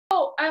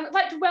I'd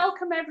like to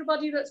welcome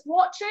everybody that's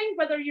watching,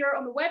 whether you're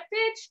on the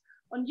webpage,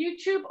 on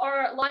YouTube,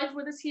 or live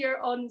with us here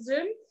on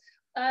Zoom.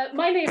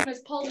 My name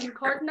is Pauline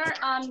Cordiner,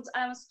 and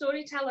I'm a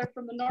storyteller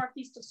from the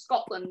northeast of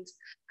Scotland.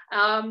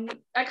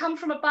 I come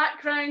from a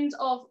background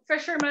of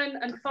fishermen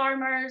and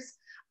farmers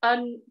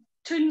and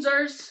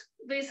toonsers,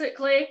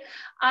 basically,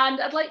 and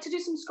I'd like to do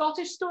some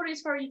Scottish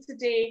stories for you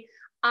today,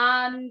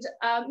 and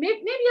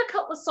maybe a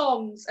couple of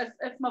songs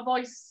if my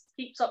voice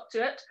keeps up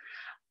to it.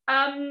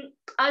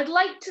 I'd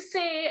like to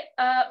say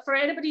for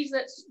anybody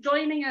that's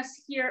joining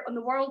us here on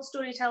the World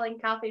Storytelling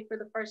Cafe for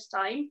the first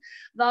time,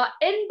 that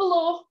in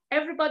below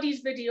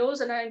everybody's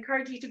videos, and I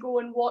encourage you to go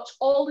and watch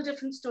all the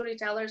different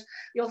storytellers,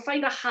 you'll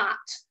find a hat,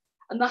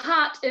 and the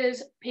hat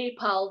is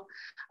PayPal.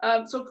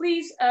 So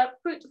please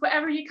put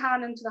whatever you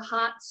can into the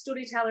hat.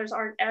 Storytellers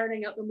aren't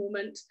earning at the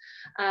moment.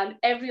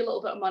 Every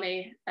little bit of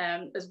money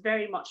is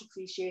very much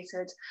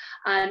appreciated,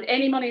 and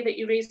any money that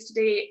you raise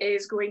today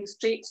is going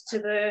straight to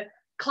the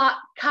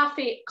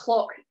Cafe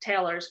clock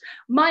tellers.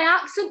 My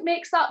accent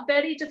makes that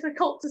very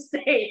difficult to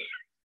say.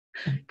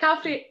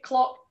 Cafe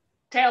clock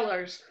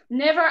tellers.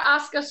 Never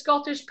ask a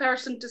Scottish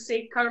person to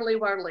say curly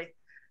whirly.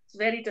 It's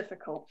very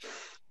difficult.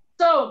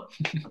 So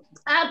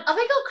I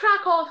think I'll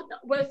crack off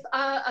with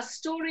a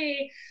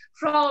story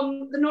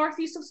from the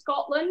northeast of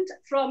Scotland,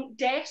 from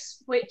Des,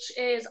 which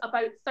is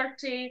about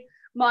 30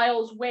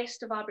 miles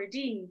west of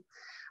Aberdeen.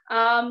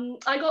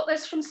 I got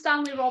this from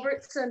Stanley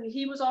Robertson.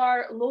 He was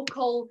our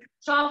local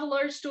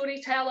traveller,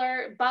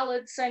 storyteller,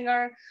 ballad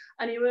singer,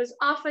 and he was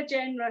awfully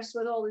generous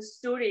with all his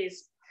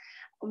stories.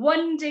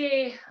 One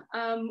day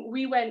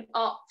we went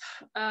up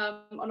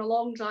on a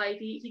long drive.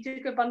 He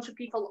took a bunch of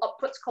people up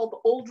what's called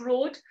the Old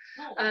Road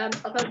of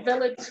a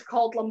village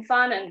called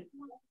Lumfannon.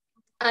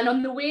 And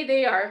on the way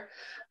there,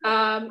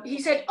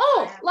 he said,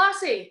 "Oh,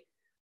 lassie,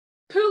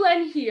 pull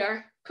in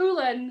here, pull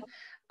in,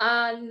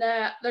 and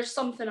there's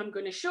something I'm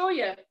going to show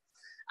you."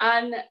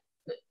 And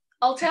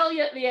I'll tell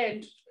you at the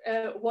end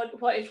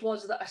what it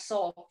was that I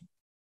saw.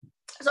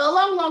 So a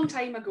long, long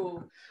time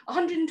ago,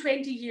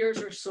 120 years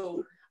or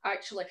so,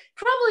 actually,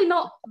 probably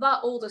not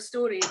that old a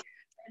story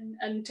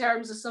in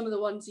terms of some of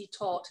the ones he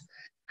taught,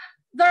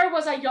 there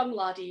was a young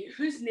laddie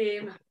whose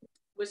name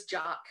was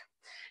Jack.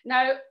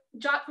 Now,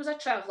 Jack was a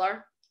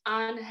traveller,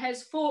 and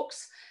his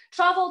folks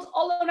travelled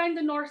all around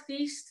the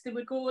northeast. They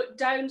would go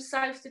down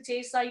south to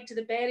Tayside to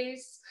the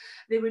berries.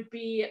 They would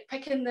be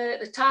picking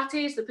the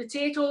tatties, the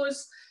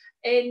potatoes.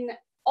 In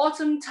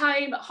autumn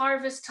time,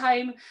 harvest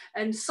time,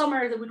 and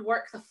summer they would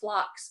work the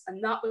flax,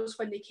 and that was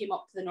when they came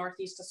up to the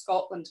northeast of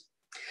Scotland.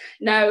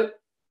 Now,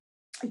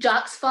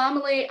 Jack's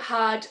family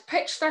had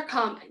pitched their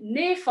camp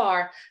nae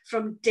far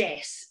from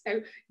Des. Now,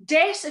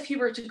 Des, if you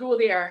were to go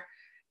there,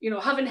 you know,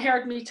 having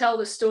heard me tell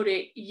the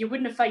story, you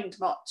wouldn't find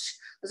much.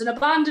 There's an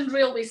abandoned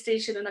railway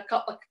station and a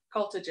couple of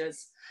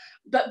cottages.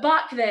 But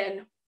back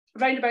then,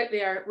 round about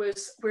there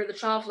was where the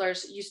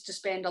travellers used to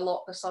spend a lot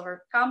of the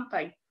summer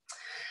camping.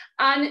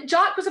 And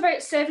Jack was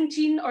about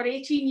 17 or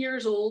 18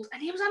 years old,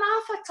 and he was an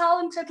awful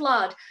talented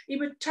lad. He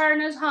would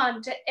turn his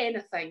hand to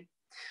anything.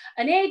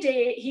 And a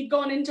day he'd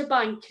gone into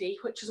Bankery,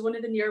 which is one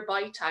of the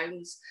nearby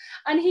towns,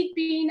 and he'd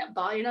been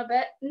buying a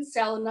bit and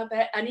selling a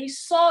bit, and he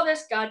saw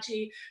this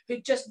gadgie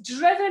who'd just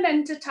driven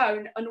into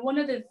town on one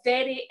of the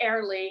very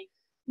early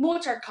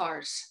motor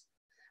cars.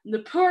 And the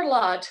poor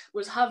lad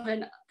was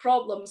having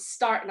problems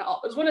starting it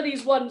up. It was one of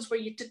these ones where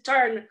you had to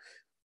turn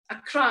a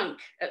crank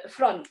at the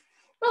front.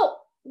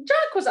 Well,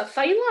 Jack was a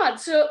fine lad,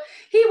 so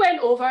he went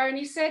over and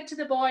he said to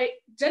the boy,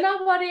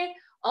 "Dinna worry,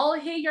 I'll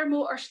hae your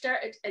motor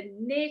started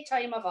in nae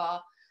time of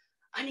a."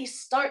 And he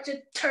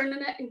started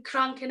turning it and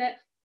cranking it,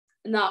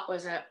 and that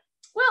was it.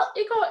 Well,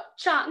 he got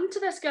chatting to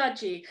this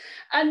gadgie,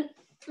 and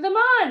the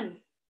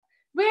man,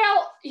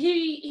 well,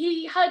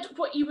 he had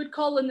what you would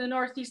call in the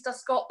northeast of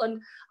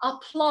Scotland a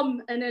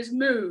plum in his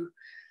moo.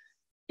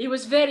 He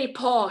was very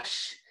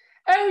posh.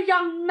 "Oh,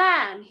 young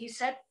man," he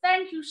said,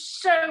 "thank you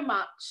so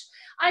much.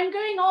 I'm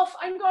going off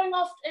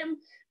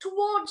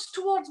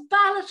towards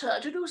Ballata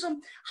to do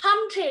some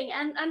hunting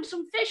and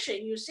some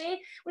fishing, you see,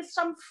 with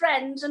some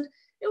friends, and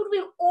it would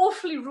be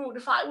awfully rude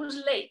if I was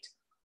late."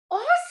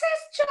 "Oh,"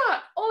 says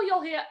Jack, "oh,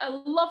 you'll have a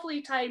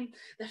lovely time.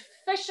 The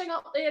fishing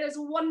up there is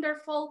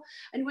wonderful,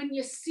 and when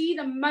you see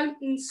the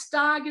mountain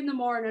stag in the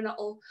morning,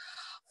 it'll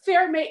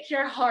fair make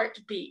your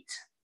heart beat."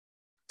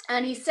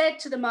 And he said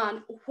to the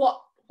man,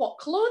 What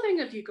clothing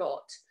have you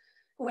got?"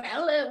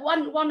 "Well,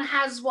 one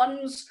has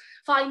one's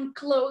fine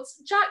clothes."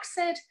 Jack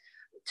said,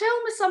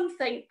 "Tell me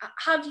something,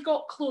 have you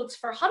got clothes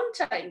for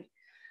hunting?"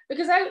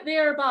 Because out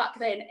there back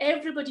then,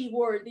 everybody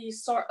wore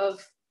these sort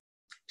of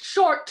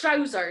short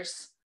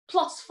trousers,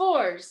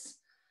 +4s.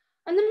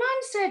 And the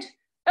man said,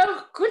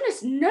 "Oh,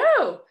 goodness,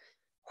 no.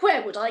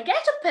 Where would I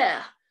get a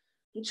pair?"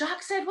 And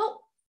Jack said,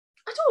 "Well,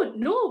 I don't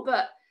know,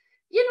 but,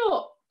 you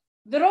know,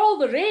 they're all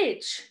the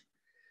rage."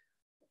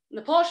 And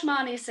the posh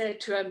man, he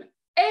said to him,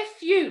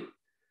 "If you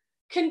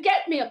can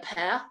get me a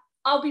pair,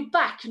 I'll be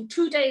back in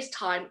 2 days'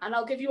 time and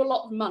I'll give you a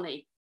lot of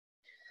money."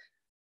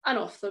 And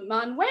off the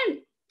man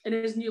went in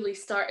his newly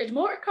started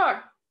motor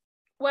car.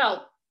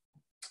 Well,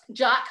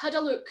 Jack had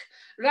a look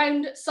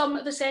round some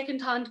of the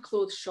second-hand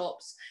clothes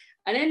shops,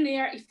 and in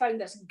there he found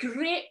this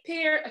great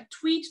pair of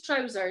tweed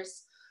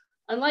trousers.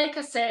 And like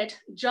I said,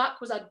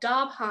 Jack was a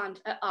dab hand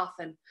at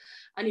Athen,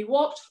 and he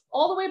walked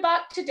all the way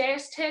back to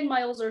Des, 10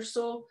 miles or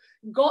so,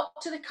 got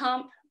to the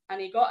camp,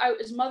 and he got out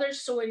his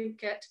mother's sewing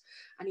kit,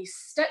 and he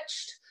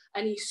stitched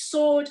and he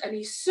sewed, and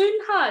he soon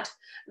had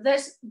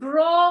this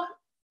braw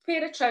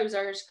pair of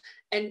trousers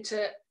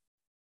into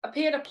a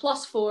pair of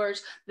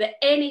 +4s that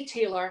any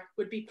tailor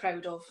would be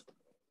proud of.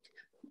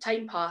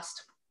 Time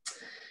passed.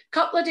 A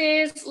couple of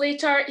days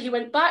later, he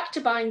went back to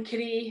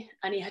Bankery,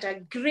 and he had a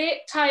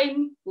great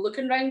time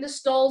looking round the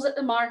stalls at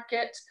the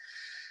market,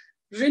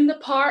 round the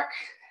park,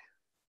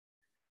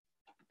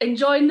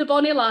 enjoying the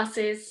bonny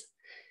lasses,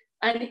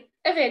 and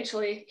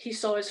eventually he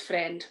saw his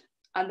friend,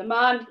 and the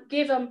man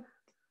gave him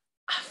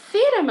a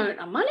fair amount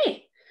of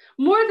money,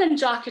 more than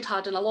Jack had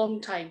had in a long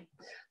time.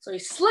 So he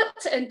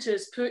slipped it into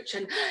his pooch,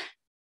 and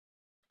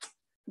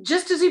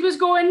just as he was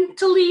going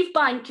to leave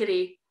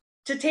Bankery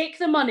to take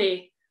the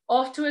money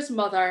off to his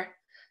mother,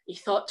 he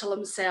thought to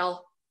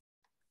himself,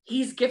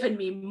 he's given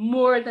me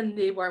more than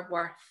they were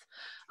worth.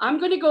 I'm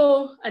going to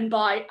go and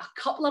buy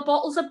a couple of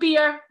bottles of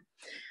beer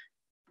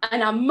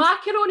and a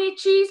macaroni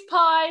cheese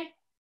pie.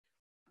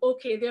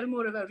 Okay, they're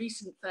more of a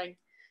recent thing.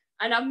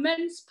 And a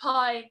mince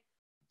pie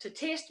to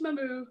taste my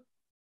moo,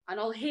 and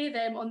I'll hae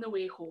them on the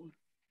way home.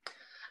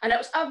 And it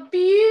was a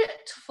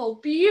beautiful,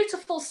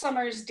 beautiful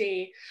summer's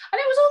day. And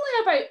it was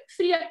only about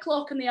 3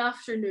 o'clock in the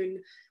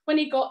afternoon when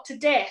he got to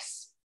Des.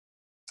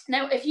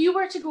 Now, if you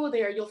were to go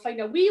there, you'll find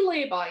a wee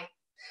lay-by.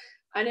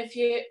 And if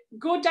you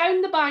go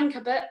down the bank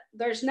a bit,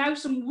 there's now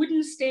some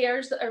wooden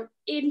stairs that are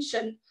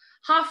ancient,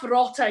 half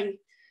rotting.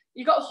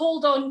 You got to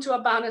hold on to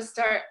a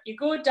banister, you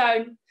go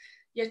down,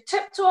 you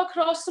tiptoe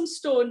across some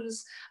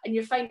stones, and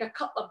you find a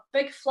couple of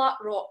big flat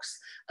rocks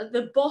at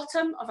the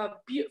bottom of a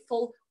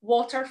beautiful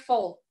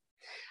waterfall.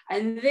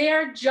 And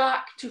there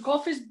Jack took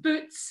off his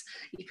boots,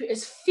 he put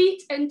his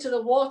feet into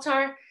the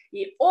water,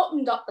 he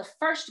opened up the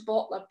first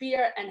bottle of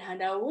beer and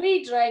had a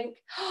wee drink.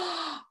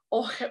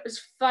 Oh, it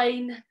was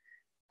fine.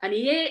 And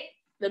he ate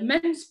the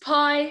mince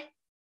pie,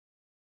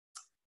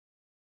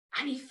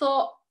 and he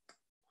thought,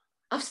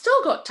 I've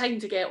still got time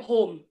to get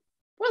home.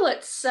 Well,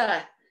 it's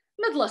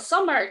middle of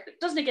summer. It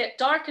doesn't get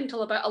dark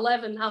until about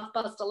 11,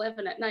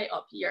 11:30 at night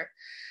up here.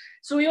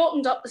 So he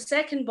opened up the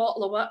second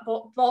bottle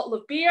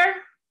of beer,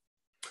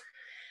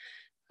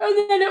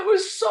 and then it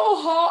was so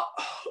hot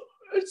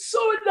and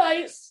so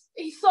nice.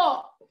 He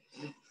thought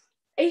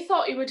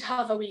he would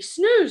have a wee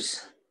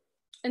snooze,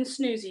 and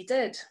snooze he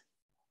did.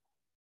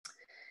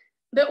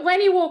 But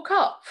when he woke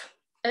up,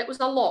 it was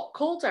a lot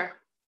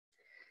colder,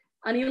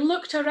 and he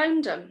looked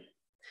around him,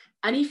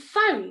 and he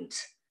found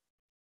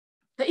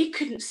that he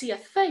couldn't see a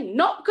thing,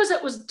 not because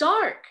it was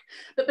dark,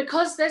 but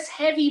because this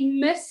heavy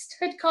mist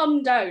had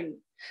come down.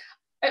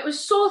 It was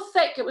so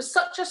thick, it was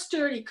such a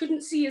stir, he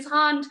couldn't see his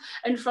hand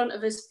in front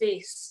of his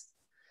face.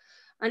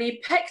 And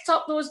he picked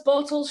up those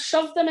bottles,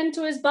 shoved them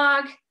into his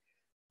bag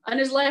and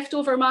his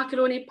leftover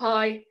macaroni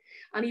pie,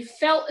 and he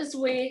felt his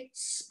way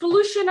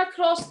splooshing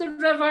across the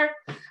river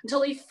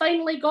until he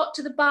finally got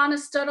to the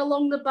banister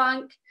along the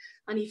bank,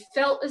 and he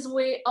felt his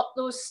way up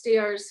those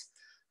stairs,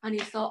 and he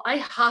thought, I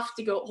have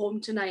to go home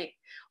tonight.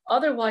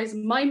 Otherwise,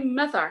 my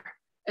mother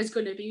is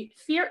going to be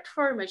feared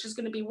for me. She's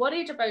going to be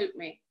worried about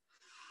me.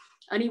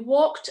 And he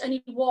walked and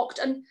he walked,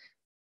 and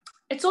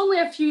it's only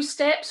a few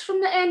steps from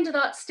the end of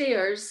that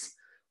stairs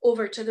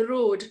over to the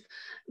road.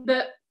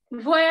 But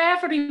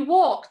wherever he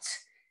walked,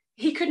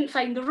 he couldn't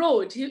find the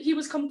road. He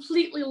was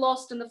completely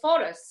lost in the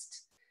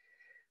forest.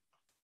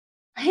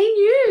 He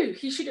knew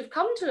he should have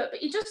come to it, but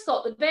he just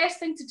thought the best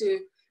thing to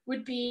do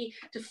would be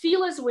to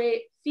feel his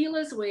way.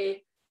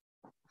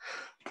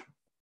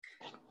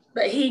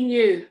 But he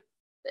knew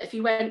that if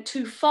he went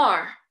too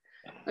far,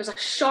 there's a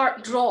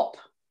sharp drop,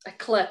 a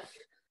cliff,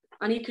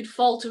 and he could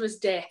fall to his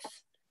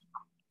death.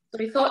 So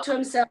he thought to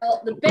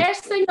himself, the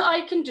best thing that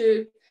I can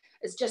do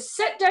is just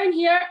sit down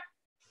here,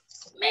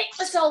 make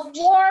myself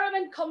warm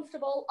and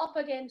comfortable up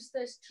against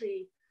this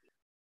tree,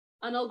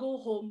 and I'll go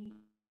home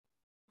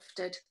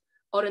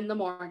or in the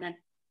morning,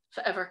 if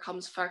it ever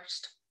comes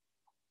first.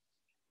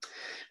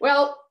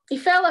 Well, he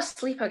fell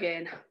asleep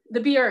again.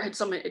 The beer had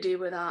something to do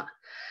with that.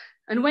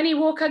 And when he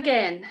woke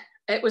again,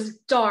 it was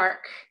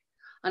dark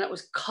and it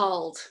was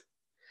cold.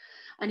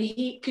 And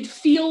he could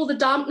feel the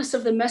dampness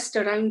of the mist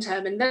around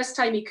him. And this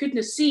time he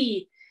couldn't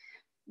see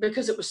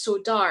because it was so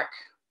dark.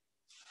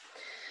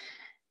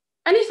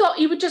 And he thought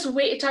he would just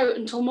wait it out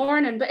until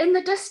morning. But in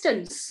the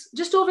distance,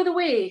 just over the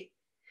way,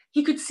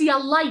 he could see a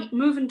light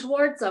moving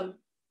towards him.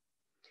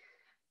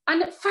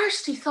 And at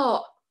first he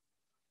thought,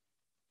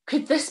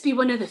 could this be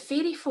one of the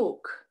fairy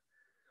folk?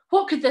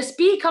 What could this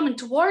be coming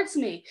towards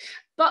me?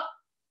 But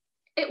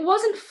it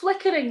wasn't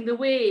flickering the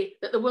way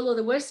that the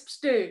will-o'-the-wisps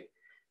do.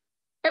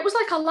 It was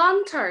like a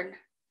lantern.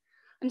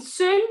 And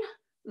soon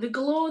the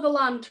glow of the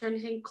lantern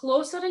came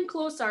closer and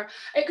closer.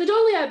 It could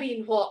only have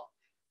been,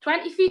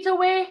 20 feet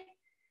away?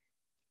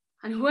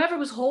 And whoever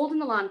was holding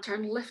the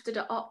lantern lifted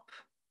it up.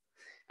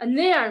 And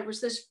there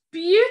was this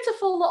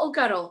beautiful little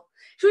girl.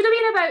 She would have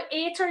been about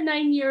 8 or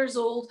 9 years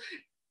old,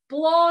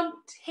 blonde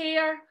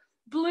hair,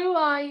 blue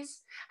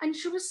eyes, and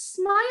she was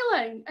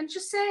smiling. And she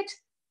said,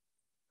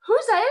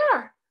 "Who's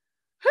there?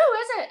 Who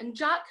is it?" And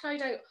Jack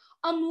cried out,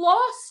 I'm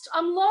lost.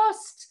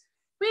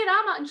 Where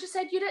am I?" And she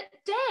said, "You're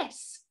at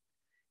Des."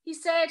 He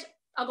said,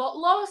 "I got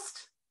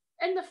lost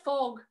in the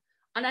fog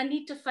and I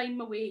need to find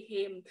my way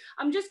home.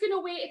 I'm just going to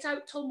wait it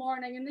out till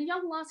morning." And the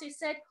young lassie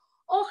said,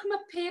 "Oh, my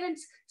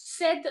parents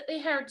said that they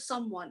heard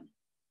someone."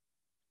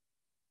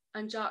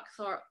 And Jack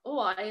thought,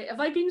 "Oh, have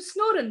I been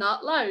snoring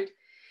that loud?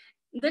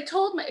 They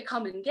told me to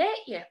come and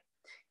get you."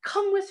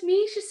 "Come with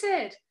me," she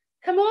said.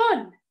 "Come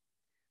on."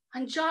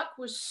 And Jack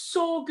was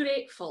so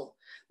grateful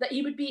that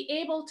he would be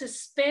able to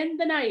spend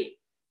the night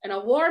in a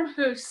warm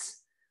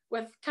house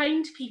with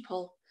kind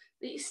people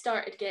that he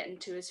started getting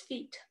to his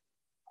feet.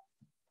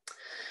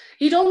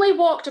 He'd only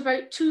walked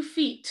about 2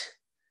 feet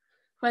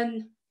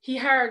when he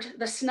heard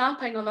the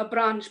snapping of a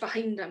branch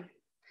behind him.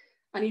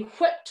 And he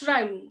whipped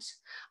round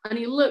and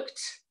he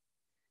looked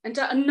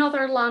into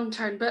another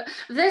lantern. But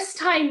this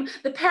time,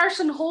 the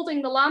person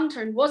holding the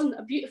lantern wasn't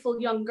a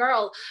beautiful young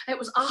girl. It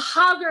was a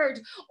haggard,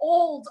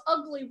 old,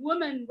 ugly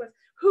woman with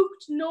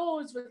hooked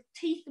nose, with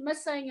teeth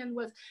missing, and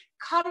with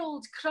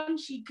curled,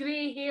 crunchy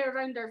grey hair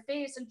around her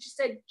face. And she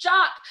said,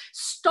 "Jack,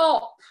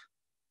 stop."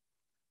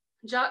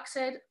 Jack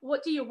said,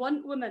 "What do you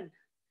want, woman?"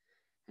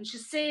 And she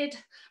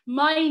said,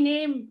 "My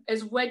name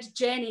is Wed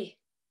Jenny.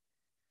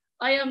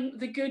 I am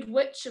the good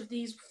witch of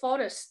these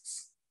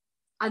forests,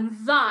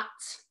 and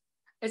that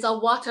is a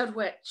water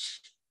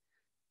witch.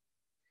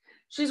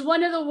 She's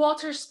one of the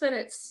water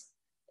spirits.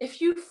 If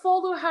you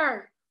follow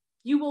her,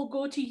 you will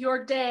go to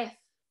your death."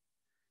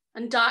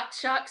 And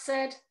Jack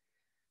said,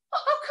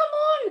 "Oh,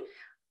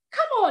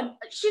 come on.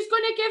 She's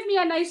going to give me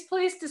a nice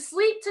place to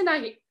sleep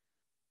tonight."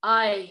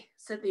 "Aye,"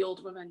 said the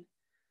old woman,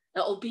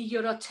 "it'll be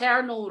your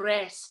eternal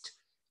rest.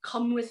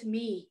 Come with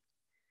me."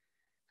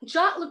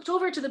 Jack looked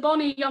over to the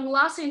bonny young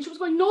lassie and she was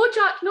going, "No,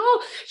 Jack,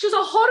 no. She's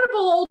a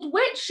horrible old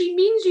witch. She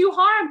means you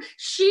harm.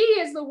 She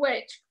is the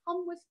witch.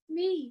 Come with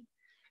me.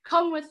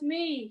 Come with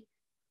me."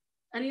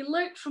 And he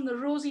looked from the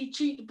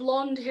rosy-cheeked,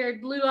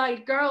 blonde-haired,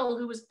 blue-eyed girl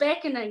who was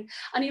beckoning,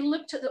 and he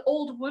looked at the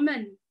old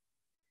woman.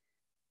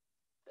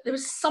 There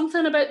was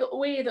something about the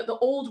way that the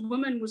old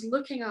woman was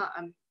looking at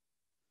him.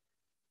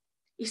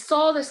 He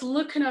saw this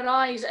look in her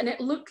eyes, and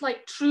it looked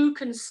like true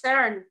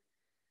concern.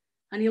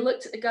 And he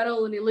looked at the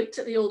girl and he looked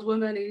at the old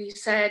woman and he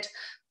said,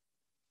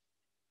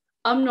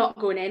 "I'm not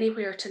going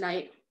anywhere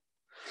tonight."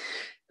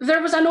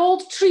 There was an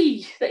old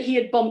tree that he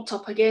had bumped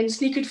up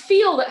against and he could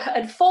feel that it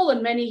had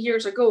fallen many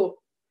years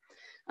ago.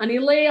 And he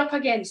lay up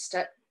against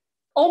it,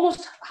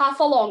 almost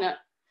half along it.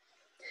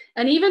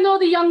 And even though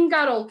the young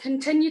girl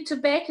continued to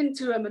beckon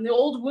to him and the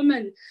old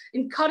woman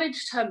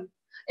encouraged him,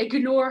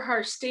 "Ignore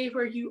her, stay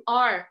where you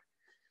are,"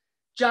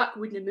 Jack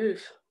wouldn't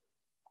move.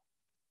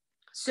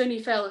 Soon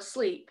he fell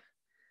asleep.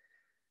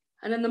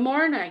 And in the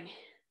morning,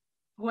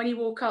 when he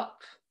woke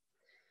up,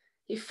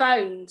 he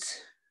found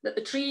that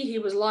the tree he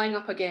was lying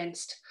up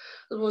against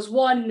was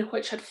one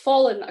which had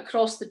fallen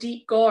across the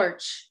deep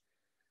gorge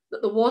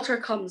that the water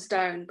comes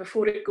down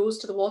before it goes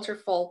to the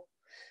waterfall.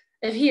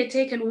 If he had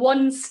taken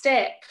one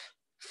step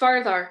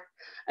further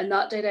in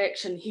that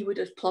direction, he would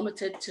have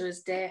plummeted to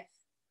his death.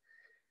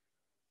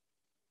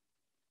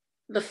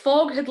 The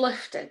fog had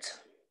lifted,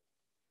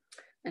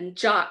 and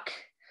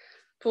Jack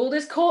pulled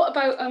his coat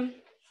about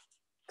him,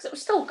 because it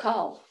was still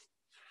cold,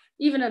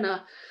 even in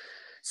a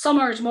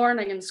summer's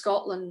morning in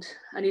Scotland,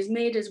 and he's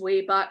made his way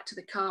back to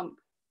the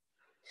camp.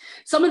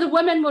 Some of the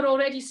women were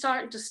already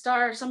starting to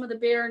stir. Some of the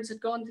bairns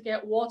had gone to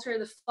get water.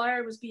 The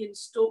fire was being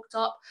stoked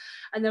up,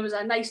 and there was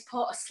a nice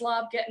pot of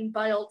slab getting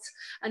boiled.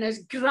 And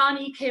his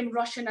granny came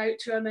rushing out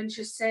to him, and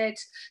she said,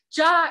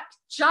 Jack,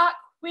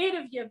 where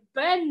have you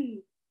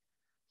been?"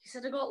 He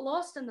said, "I got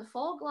lost in the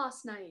fog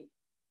last night."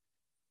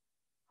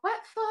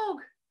 "What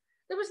fog?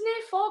 There was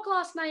no fog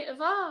last night, of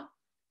a."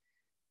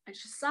 And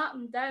she sat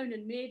him down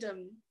and made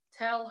him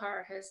tell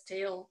her his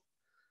tale.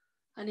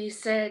 And he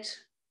said,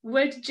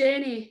 "Wed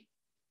Jenny,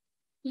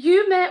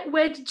 you met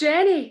Wed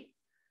Jenny?"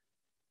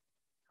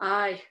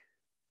 "Aye,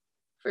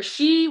 for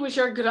she was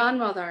your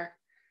grandmother,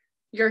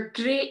 your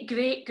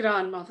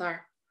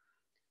great-great-grandmother.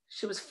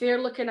 She was fair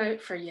looking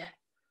out for you."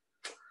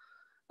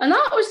 And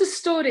that was the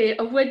story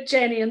of Wed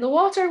Jenny and the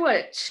Water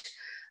Witch.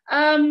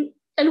 And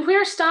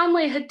where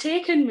Stanley had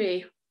taken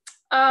me,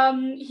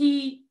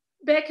 he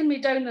beckoned me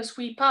down this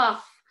wee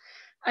path.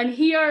 And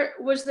here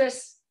was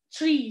this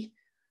tree,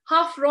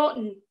 half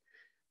rotten,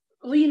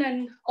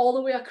 leaning all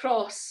the way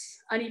across.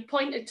 And he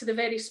pointed to the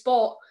very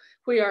spot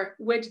where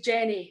Wed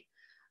Jenny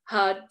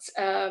had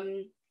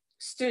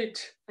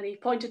stood. And he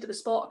pointed to the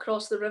spot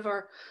across the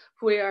river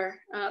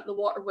where the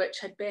Water Witch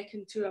had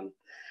beckoned to him.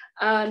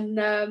 And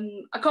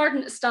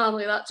according to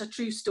Stanley, that's a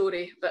true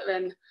story. But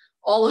then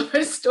all of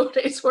his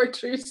stories were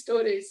true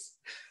stories.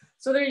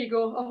 So there you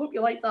go. I hope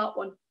you like that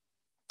one.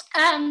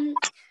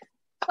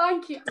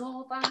 Thank you.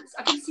 Oh, thanks.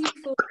 I can see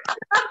folk.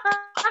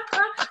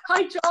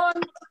 Hi,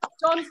 John.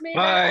 John's made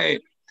Hi.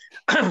 it.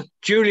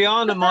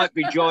 Juliana might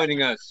be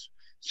joining us.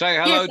 Say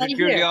hello to I'm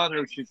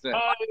Juliana if she's there.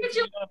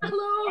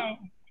 Hello.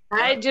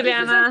 Hi,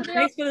 Juliana.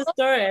 Thanks for the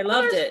story. I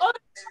loved it.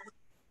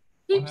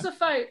 Heaps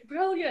of out.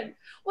 Brilliant.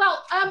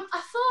 Well, I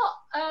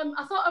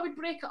thought I would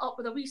break it up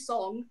with a wee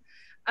song.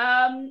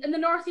 In the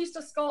northeast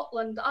of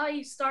Scotland,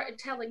 I started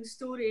telling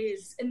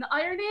stories in the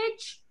Iron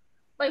Age,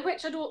 by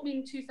which I don't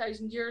mean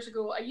 2,000 years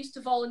ago. I used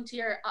to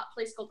volunteer at a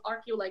place called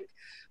Archeolink,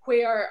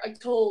 where I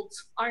told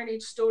Iron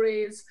Age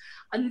stories.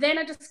 And then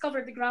I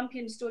discovered the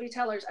Grampian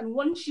storytellers. And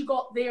once you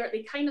got there,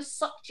 they kind of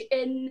sucked you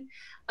in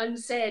and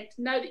said,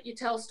 now that you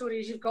tell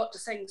stories, you've got to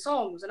sing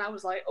songs. And I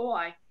was like, oh,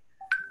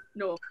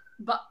 no,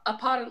 but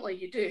apparently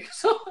you do.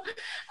 So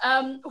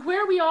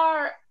where we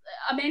are,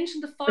 I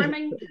mentioned the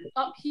farming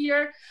up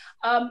here.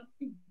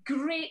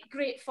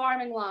 Great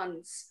farming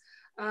lands.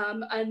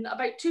 And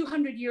about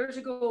 200 years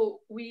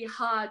ago, we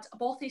had a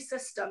bothy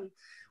system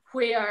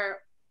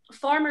where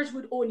farmers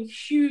would own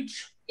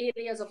huge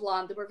areas of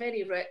land. They were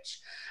very rich,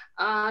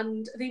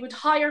 and they would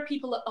hire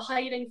people at the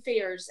hiring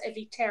fairs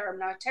every term.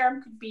 Now, a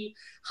term could be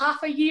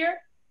half a year,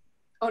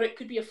 or it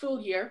could be a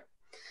full year.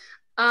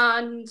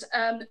 And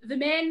the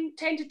men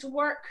tended to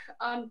work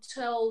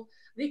until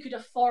they could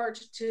afford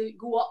to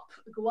go up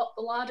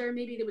the ladder.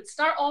 Maybe they would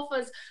start off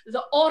as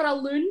the Ora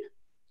Loon.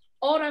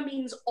 Ora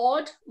means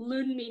odd,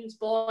 loon means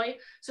boy.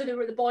 So they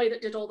were the boy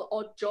that did all the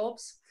odd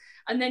jobs.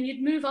 And then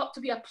you'd move up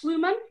to be a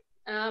ploughman,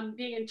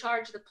 being in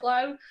charge of the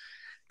plough.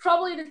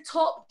 Probably the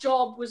top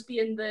job was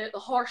being the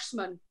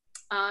horseman.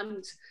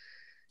 And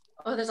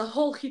there's a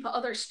whole heap of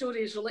other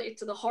stories related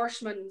to the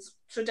horseman's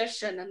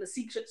tradition and the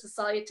secret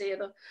society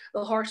of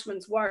the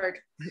horseman's word.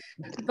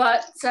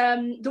 But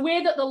the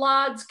way that the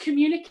lads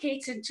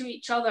communicated to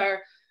each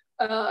other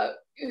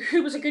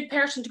who was a good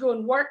person to go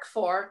and work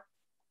for,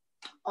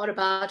 or a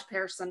bad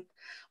person,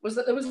 was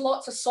that there was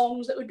lots of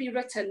songs that would be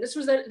written. This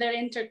was their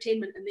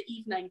entertainment in the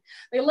evening.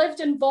 They lived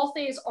in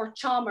bothies or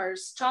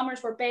chamers.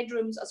 Chamers were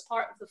bedrooms as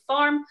part of the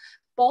farm.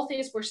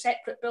 Bothies were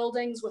separate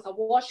buildings with a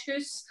wash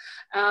house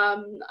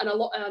and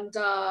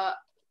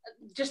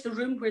just the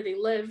room where they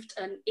lived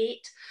and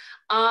ate.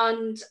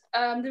 And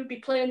they would be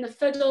playing the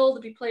fiddle,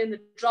 they'd be playing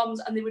the drums,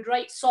 and they would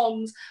write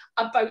songs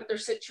about their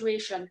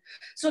situation.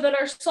 So there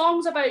are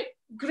songs about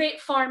great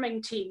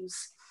farming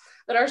teams.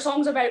 There are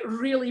songs about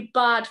really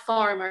bad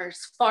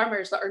farmers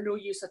that are no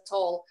use at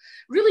all.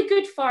 Really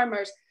good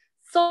farmers.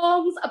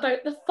 Songs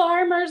about the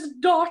farmer's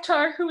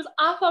daughter who was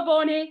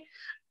Bonnie,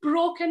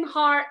 broken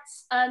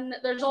hearts, and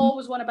there's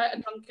always one about a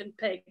drunken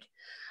pig.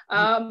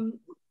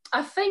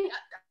 I think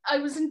I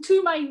was in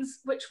two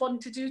minds which one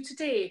to do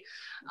today.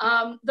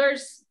 I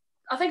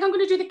think I'm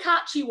going to do the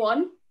catchy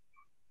one,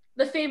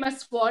 the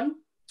famous one.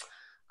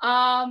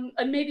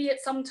 And maybe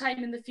at some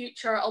time in the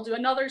future, I'll do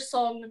another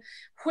song,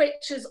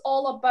 which is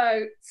all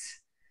about,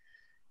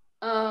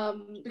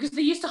 because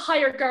they used to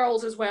hire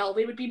girls as well.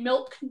 They would be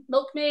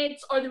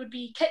milkmaids, or they would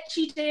be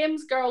kitschy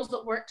dames, girls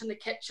that worked in the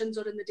kitchens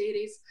or in the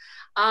dairies.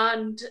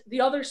 And the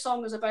other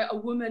song is about a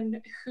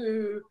woman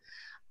who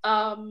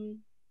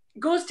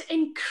goes to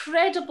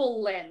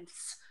incredible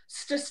lengths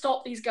to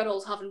stop these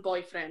girls having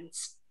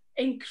boyfriends.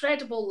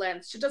 Incredible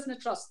lengths. She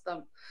doesn't trust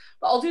them.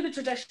 But I'll do the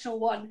traditional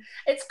one.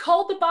 It's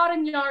called the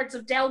Barren Yards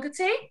of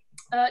Delgaty.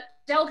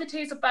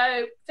 Delgaty is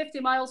about 50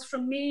 miles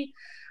from me.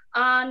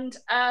 And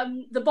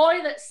the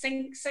boy that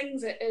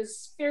sings it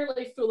is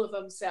fairly full of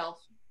himself.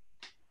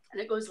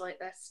 And it goes like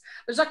this.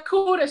 There's a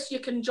chorus you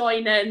can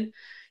join in.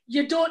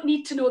 You don't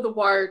need to know the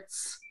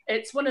words.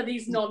 It's one of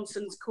these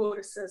nonsense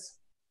choruses.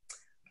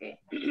 Okay.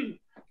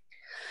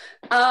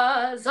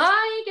 As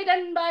I get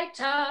in by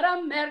Tara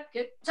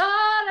Merket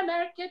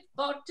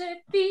for to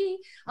be,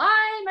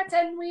 I met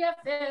in wi a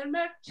fair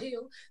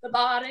merchiel, the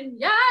barren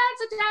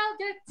yards of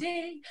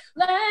Delgaty,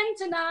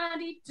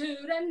 lentinadi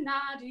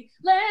turinadi,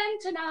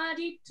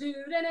 lentinadi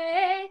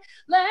turin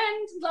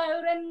lent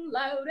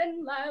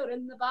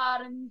Lauren, the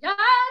barren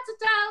yards of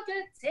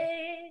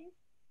Delgaty.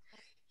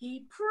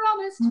 He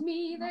promised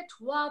me that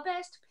 'twa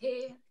best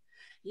pair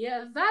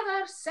you've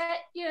ever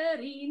set your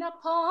een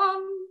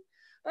upon.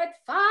 But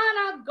fan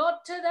I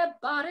got to the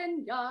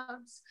barren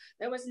yards,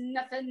 there was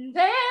nothing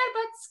there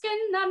but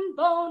skin and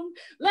bone.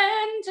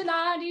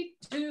 Lentinadi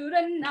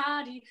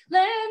turinadi,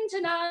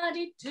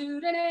 lentinadi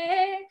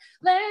turin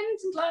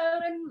lent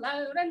Lauren,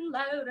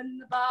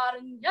 the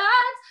barren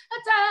yards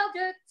at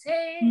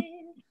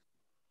Delgaty.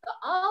 The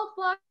old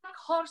black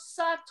horse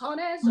sat on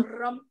his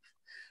rump,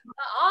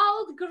 the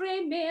old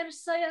grey mare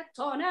sat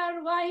on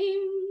her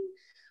wine.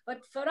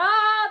 But for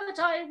all that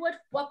I would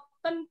whoop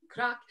and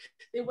crack,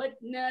 they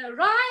wouldna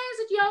rise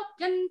at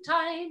yoking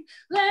time.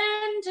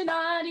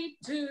 Lentinadi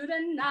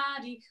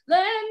turinadi,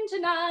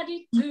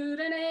 lentinadi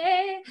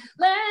turin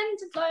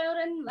lent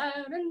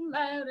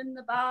Lauren,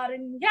 the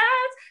barren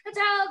yards at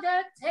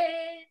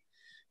Delgaty.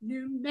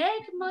 Nu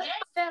make my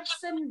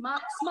versen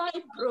max my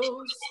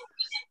bros,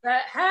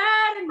 that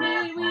had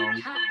me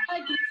we can't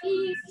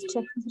agree.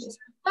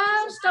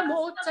 Barst a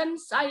moat and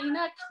sign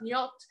a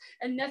knot,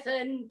 and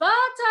nothing but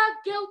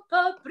a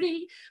gilpa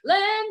brie.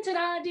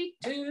 Lentinadi,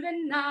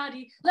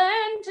 tootinadi,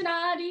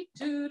 lentinadi,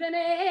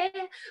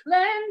 tootinay,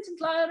 lentin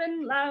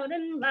loudin,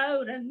 loudin,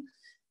 loudin.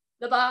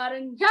 The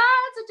barn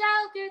yard's a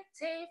delicate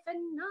tafe,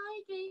 and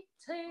I gae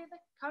to the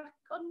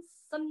kirk on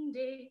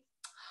Sunday.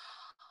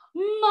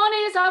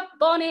 Mony's a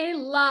bonny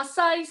lass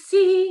I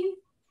see,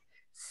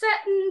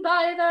 sitting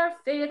by their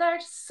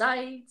father's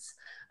sides,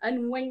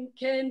 and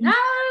winking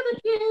are the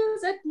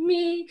pews at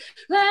me.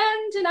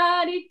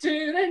 Lentinadi,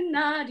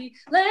 tootinadi,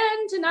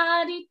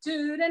 lentinadi,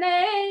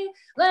 tootinay,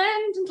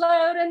 lentin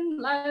loudin,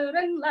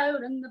 loudin,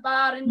 loudin. The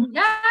barn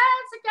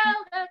yard's a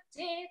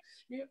galgate.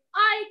 Now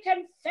I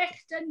can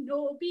fecht and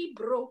no be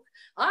broke,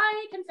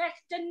 I can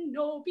fecht and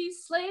no be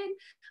slain,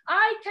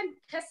 I can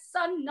kiss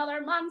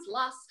another man's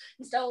lass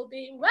and still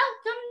be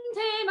welcome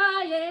to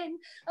my ain.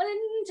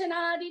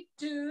 Lentinadi,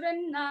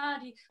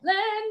 tootinadi,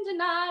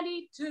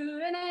 lentinadi,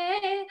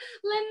 tootinay,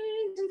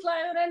 lentin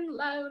loudin,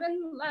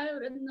 loudin,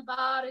 loudin. The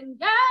barn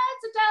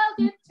yard's a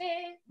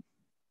delegate.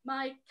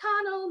 My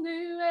cannel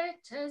knew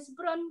it is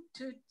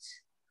bruntoot.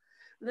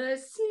 The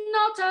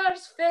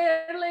snotter's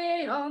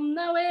fairly on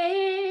the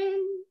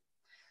wane.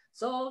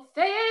 So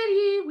fare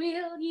ye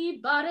weel, ye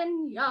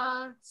barren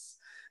yards,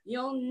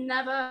 you'll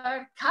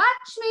never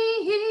catch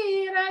me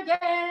here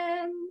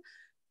again.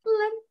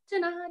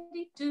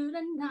 Lentinadi,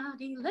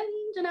 tootinadi,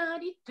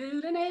 lentinadi,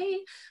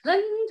 tootinay,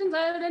 lentin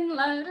loudin,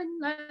 loudin,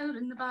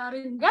 loudin. The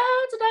barren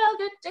yard's a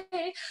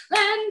delegate.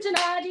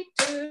 Lentinadi,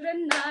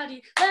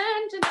 tootinadi,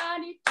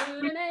 lentinadi,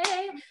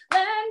 tootinay,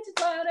 lentin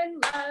loudin,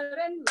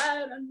 loudin,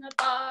 loudin. The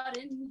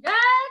barren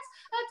yard's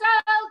a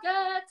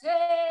delegate.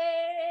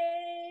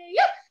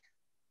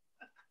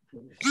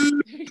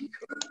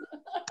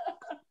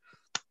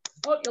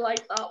 Hope you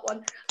like that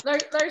one.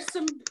 There's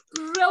some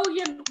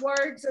brilliant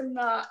words in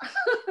that.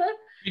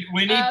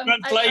 We need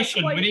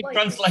translation. We need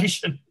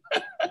translation.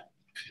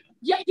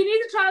 Yeah, you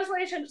need a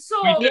translation.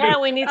 So yeah,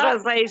 we need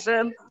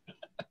translation.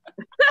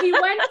 He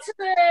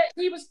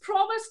was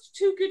promised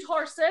 2 good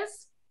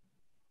horses,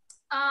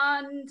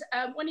 and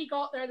when he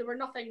got there, they were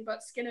nothing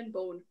but skin and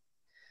bone.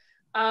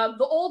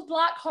 The old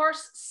black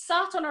horse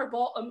sat on her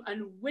bottom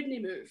and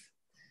wouldn't move.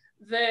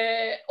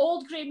 The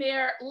old grey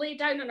mare lay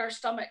down on her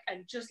stomach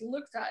and just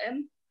looked at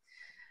him.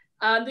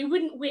 And they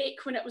wouldn't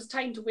wake when it was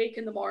time to wake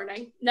in the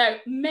morning. Now,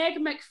 Meg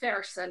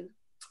McPherson,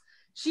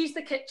 she's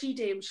the kitchen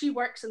dame. She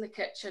works in the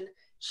kitchen.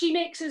 She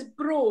makes his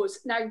brose.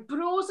 Now,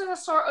 brose is a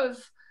sort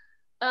of,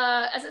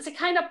 it's a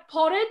kind of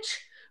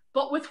porridge,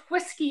 but with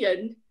whiskey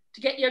in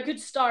to get you a good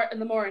start in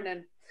the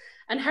morning.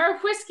 And her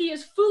whiskey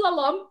is full of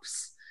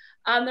lumps,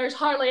 and there's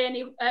hardly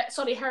any,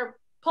 her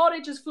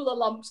porridge is full of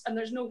lumps, and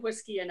there's no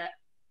whiskey in it.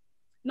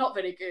 Not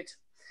very good.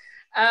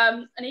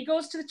 And he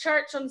goes to the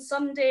church on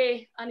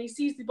Sunday and he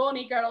sees the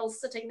bonny girls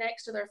sitting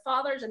next to their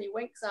fathers and he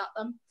winks at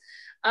them.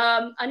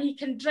 And he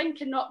can drink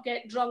and not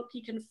get drunk.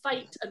 He can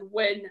fight and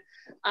win.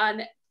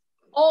 And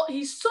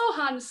he's so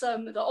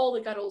handsome that all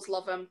the girls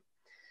love him.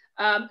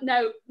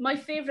 Now, my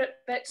favourite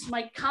bit,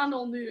 my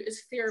candle new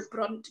is fair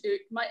brunt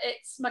ook. My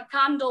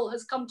candle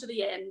has come to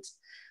the end.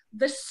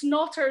 The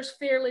snotter's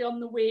fairly on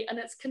the way, and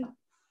it's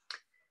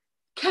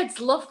kids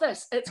love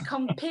this. It's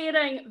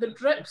comparing the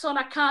drips on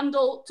a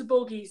candle to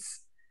boogers,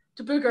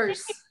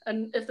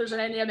 and if there's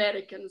any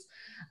Americans.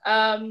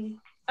 And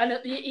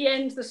he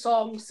ends the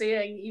song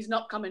saying he's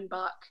not coming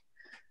back.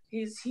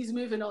 He's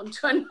moving on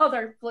to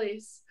another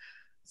place.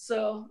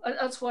 So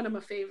that's one of my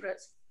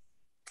favourites.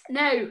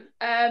 Now,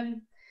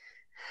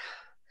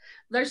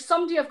 there's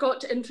somebody I've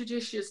got to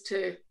introduce you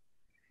to.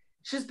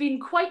 She's been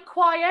quite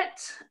quiet,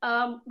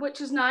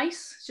 which is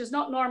nice. She's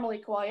not normally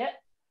quiet.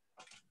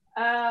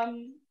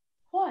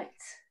 What?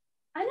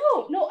 I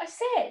know. No, I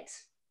said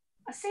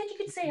you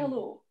could say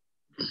hello.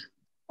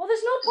 Well,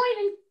 there's no point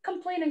in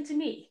complaining to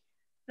me.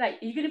 Right,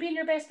 are you going to be in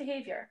your best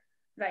behaviour?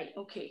 Right,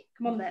 okay.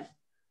 Come on then.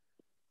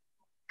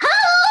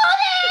 Hello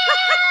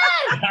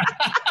there!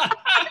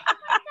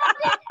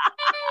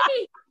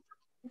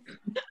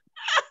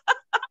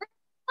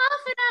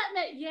 Laughing at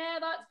me. Yeah,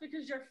 that's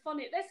because you're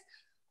funny.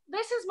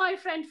 This is my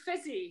friend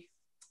Fizzy.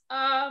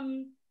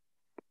 Right.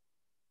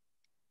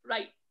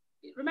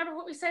 Remember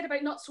what we said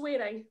about not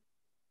swearing?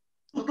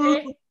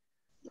 Okay?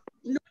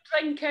 No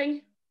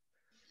drinking.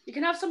 You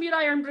can have some of your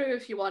iron brew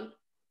if you want.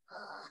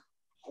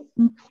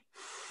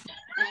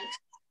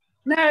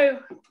 Now,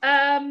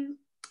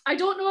 I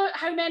don't know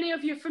how many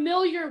of you are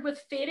familiar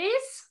with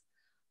fairies.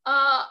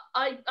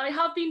 I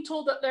have been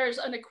told that there's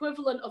an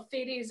equivalent of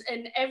fairies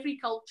in every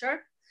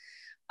culture.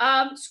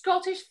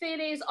 Scottish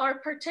fairies are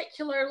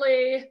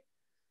particularly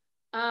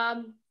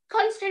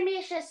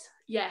consternacious.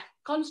 Yeah,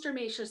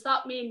 consternacious.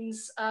 That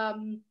means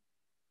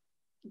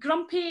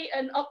grumpy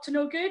and up to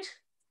no good.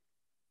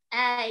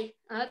 Aye,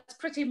 that's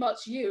pretty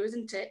much you,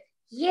 isn't it?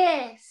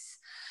 Yes.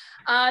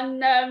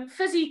 And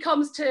Fizzy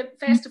comes to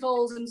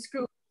festivals and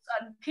schools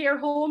and care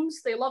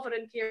homes. They love her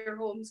in care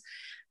homes.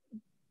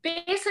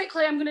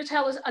 Basically, I'm going to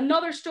tell us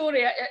another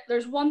story.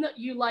 There's one that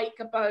you like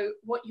about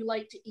what you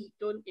like to eat,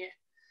 don't you?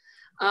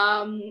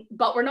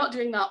 But we're not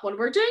doing that one.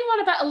 We're doing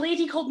one about a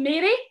lady called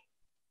Mary.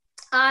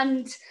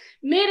 And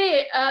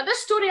Mary, this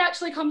story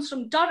actually comes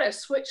from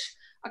Durris, which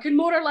I can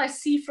more or less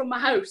see from my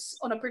house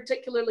on a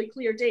particularly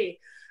clear day.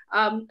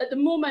 At the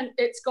moment,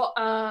 it's got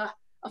a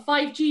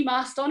 5G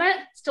mast on it,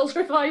 still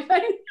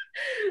surviving.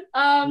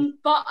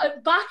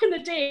 But back in the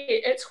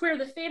day, it's where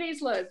the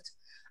fairies lived.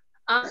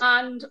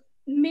 And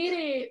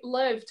Mary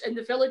lived in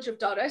the village of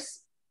Durris,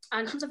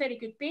 and she was a very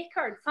good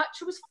baker. In fact,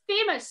 she was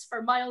famous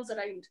for miles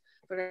around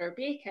for her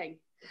baking.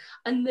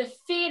 And the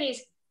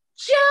fairies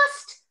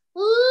just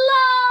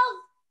love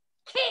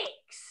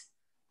cakes.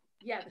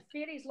 Yeah, the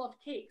fairies love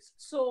cakes.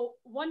 So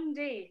one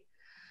day,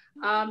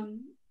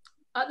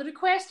 at the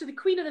request of the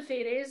Queen of the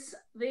Fairies,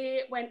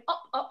 they went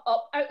up, up,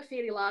 up out of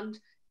fairyland,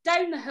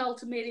 down the hill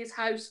to Mary's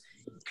house,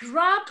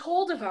 grabbed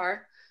hold of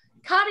her,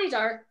 carried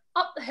her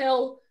up the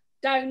hill,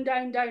 down,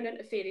 down, down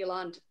into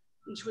fairyland.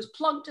 And she was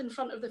plunked in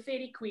front of the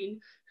fairy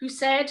queen, who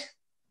said,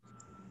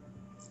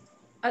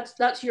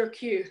 that's your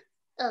cue.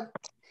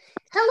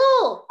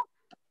 Hello,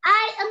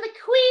 I am the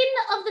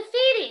Queen of the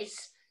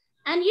Fairies,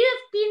 and you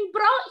have been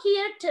brought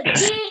here to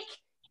bake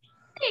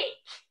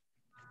cake.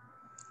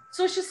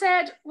 So she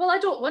said, well, I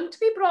don't want to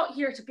be brought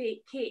here to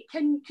bake cake.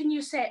 Can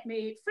you set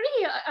me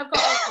free? I've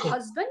got a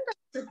husband,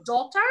 a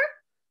daughter,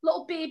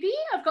 little baby.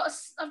 I've got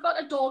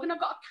a dog and I've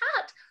got a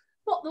cat.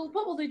 What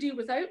will they do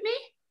without me?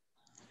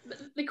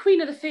 But the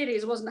Queen of the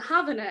Fairies wasn't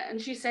having it,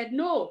 and she said,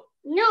 no,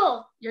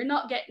 you're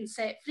not getting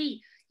set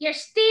free. You're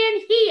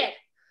staying here.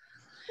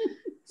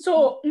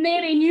 So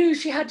Mary knew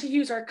she had to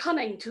use her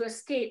cunning to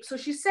escape. So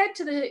she said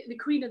to the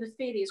Queen of the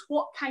Fairies,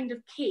 what kind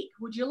of cake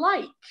would you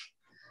like?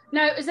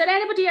 Now, is there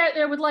anybody out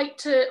there would like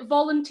to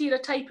volunteer a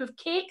type of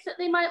cake that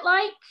they might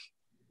like?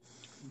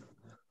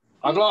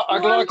 I'd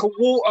like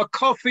a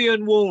coffee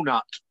and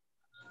walnut.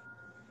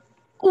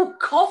 Oh,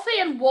 coffee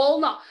and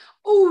walnut.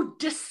 Oh,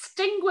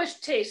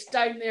 distinguished taste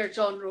down there,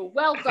 John Rowe.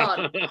 Well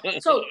done.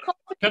 So,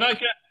 can I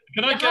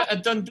get a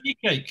Dundee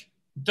cake?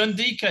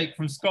 Dundee cake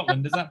from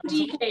Scotland. Is that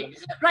Dundee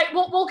cake? Right.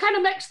 We'll kind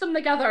of mix them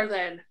together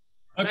then.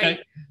 Okay. Right?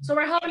 So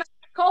we're having a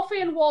coffee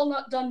and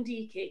walnut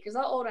Dundee cake. Is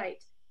that all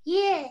right?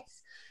 Yes.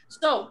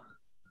 So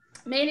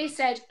Mary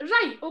said,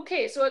 right,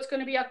 okay, so it's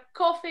going to be a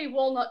coffee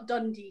walnut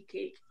Dundee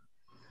cake.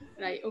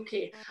 Right,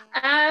 okay.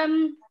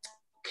 Can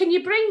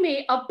you bring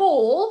me a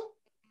bowl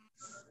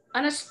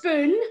and a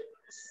spoon?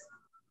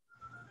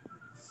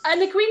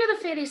 And the Queen of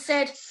the Fairies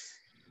said,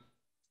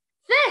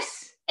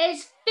 this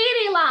is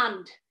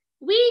fairyland.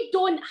 We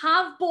don't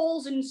have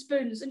bowls and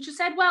spoons. And she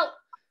said, well,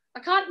 I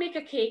can't make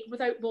a cake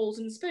without bowls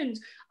and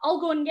spoons.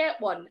 I'll go and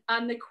get one.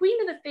 And the Queen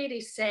of the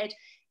Fairies said,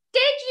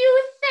 did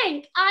you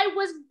think I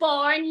was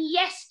born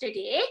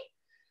yesterday?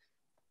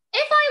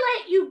 If I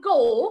let you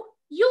go,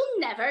 you'll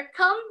never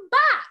come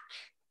back.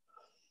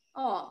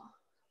 Oh,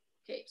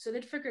 okay, so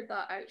they'd figured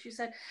that out. She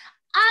said,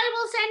 I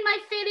will send my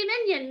fairy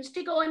minions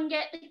to go and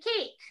get the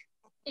cake,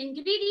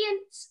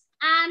 ingredients,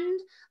 and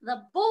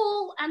the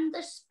bowl and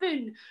the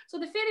spoon. So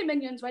the fairy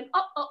minions went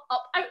up, up,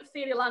 up, out of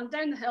fairyland,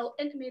 down the hill,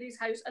 into Mary's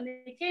house, and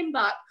they came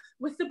back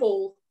with the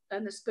bowl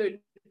and the spoon,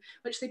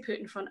 which they put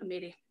in front of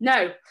Mary.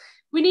 Now,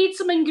 we need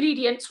some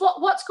ingredients.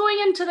 What's going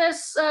into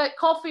this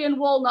coffee and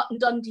walnut and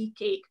Dundee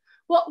cake?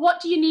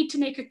 What do you need to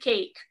make a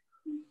cake?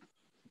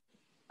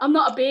 I'm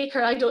not a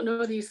baker. I don't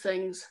know these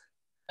things.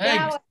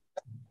 Eggs.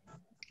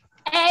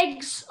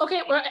 Eggs.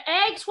 Okay, well,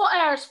 eggs. What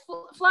else?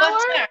 Flour?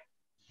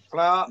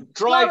 Flour.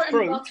 Dried Flour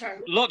fruit. and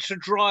butter. Lots of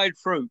dried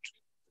fruit.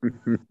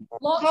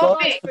 Lots of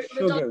dried fruit.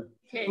 The Dundee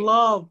cake.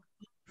 Love.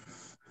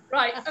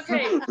 Right,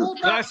 okay. Hold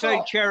Did I that say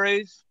thought.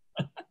 cherries?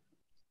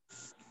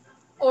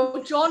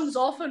 Oh, John's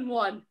often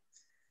one.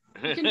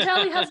 You can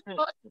tell he hasn't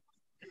got...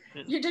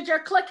 You did your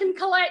click and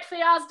collect for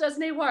As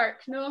doesn't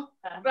work, no?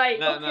 Right,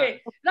 No,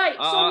 okay. Right,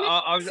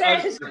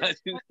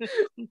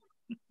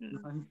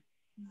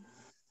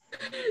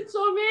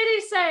 so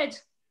Mary said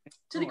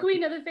to the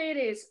Queen of the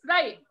Fairies,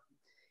 right,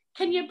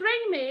 can you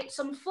bring me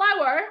some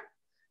flour,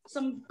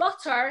 some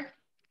butter,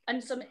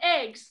 and some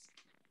eggs?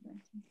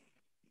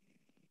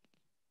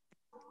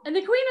 And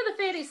the Queen of the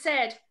Fairies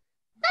said,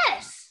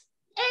 this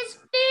is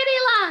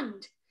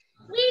fairyland.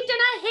 We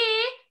dinna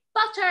hae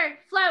butter,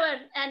 flour,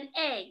 and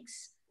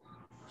eggs.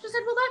 She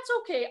said, well, that's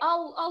okay.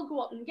 I'll go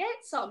up and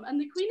get some. And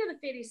the Queen of the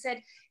Fairies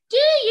said, do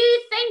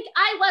you think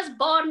I was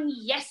born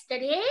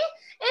yesterday?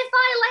 If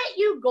I let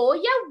you go,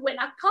 you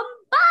winna come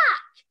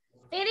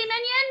back. Fairy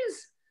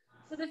minions.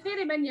 So the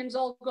fairy minions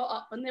all got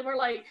up and they were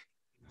like,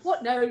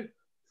 what now?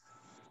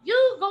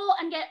 You go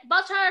and get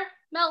butter,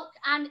 milk,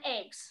 and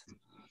eggs.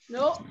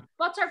 No,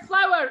 butter,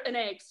 flour, and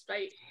eggs.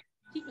 Right,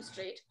 keep me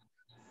straight.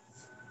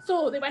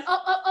 So they went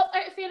up, up, up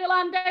out of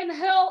fairyland, down the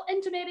hill,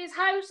 into Mary's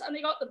house, and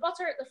they got the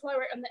butter, the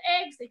flour, and the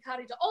eggs. They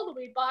carried it all the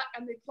way back,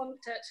 and they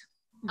plunked it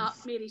at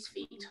Mary's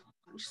feet.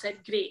 And she said,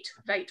 great,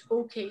 right,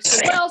 okay. So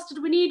what else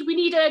did we need? We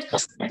needed,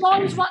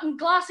 John's wanting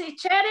glassy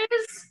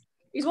cherries.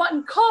 He's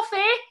wanting coffee.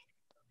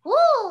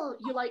 Oh,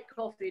 you like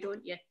coffee,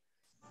 don't you?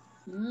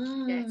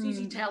 Yeah, it's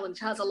easy telling.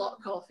 She has a lot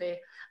of coffee.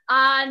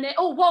 And,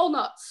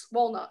 walnuts.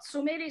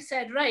 So Mary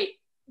said, right,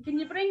 can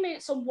you bring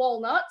me some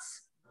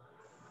walnuts?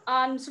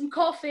 and some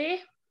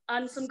coffee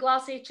and some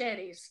glacé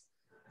cherries.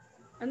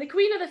 And the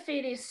Queen of the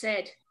Fairies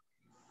said,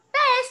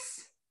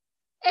 "This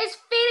is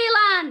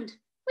fairyland.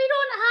 We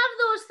don't have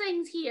those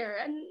things here."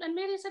 And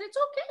Mary said, "It's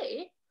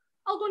okay.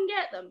 I'll go and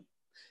get them."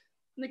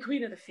 And the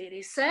Queen of the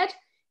Fairies said,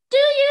 "Do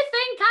you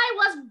think I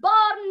was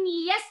born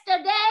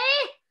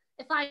yesterday?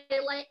 If I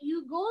let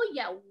you go,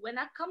 you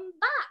winna come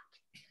back."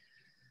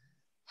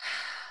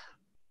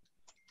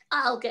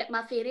 "I'll get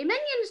my fairy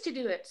minions to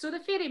do it." So the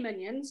fairy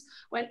minions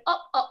went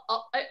up, up,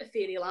 up out of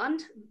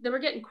fairyland. They were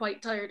getting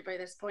quite tired by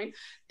this point.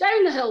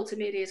 Down the hill to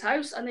Mary's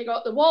house, and they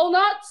got the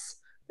walnuts,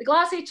 the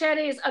glacé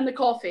cherries, and the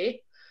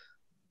coffee.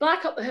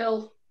 Back up the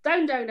hill,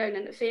 down, down, down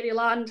into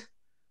fairyland.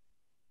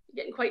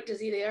 Getting quite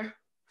dizzy there.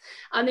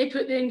 And they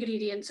put the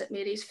ingredients at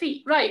Mary's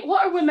feet. Right,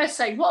 what are we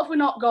missing? What have we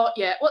not got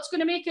yet? What's going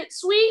to make it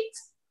sweet?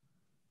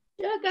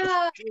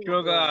 Sugar.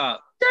 Sugar.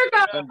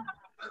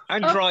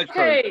 And dried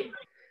fruit. Okay.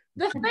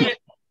 The thing.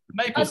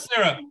 Maple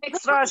syrup.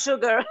 Extra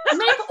sugar.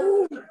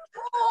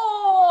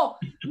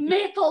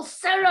 Maple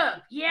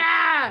syrup.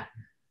 Yeah.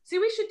 See,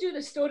 we should do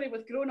the story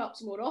with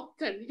grown-ups more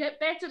often. You get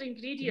better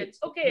ingredients.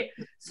 Okay,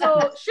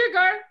 so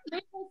sugar,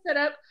 maple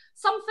syrup,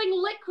 something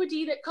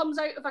liquidy that comes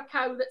out of a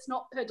cow that's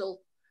not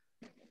piddle.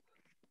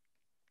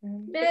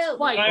 It's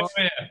white.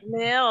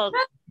 Milk.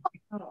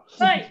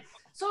 Right.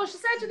 So she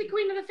said to the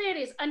Queen of the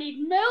Fairies, "I need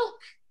milk,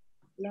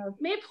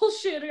 maple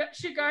syrup,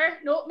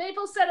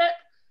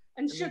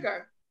 and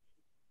sugar."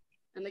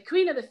 And the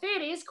Queen of the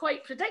Fairies,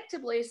 quite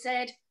predictably,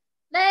 said,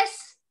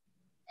 "This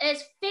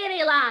is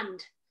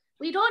fairyland.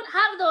 We don't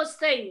have those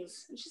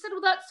things." And she said,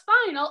 "Well, that's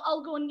fine.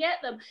 I'll go and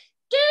get them.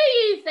 Do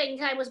you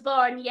think I was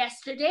born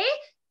yesterday?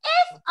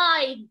 If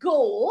I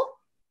go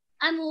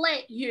and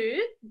let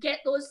you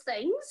get those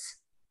things,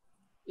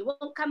 you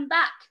won't come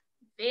back.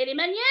 Fairy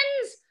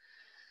minions."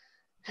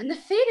 And the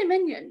fairy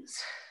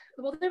minions,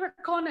 well, they were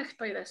conicked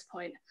by this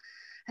point.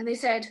 And they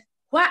said,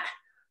 "What?"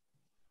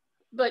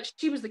 But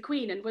she was the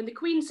queen. And when the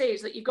queen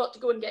says that you've got to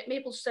go and get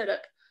maple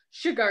syrup,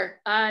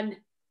 sugar,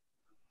 and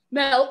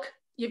milk,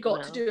 you've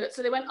got to do it.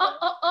 So they went up,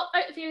 up, up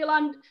out of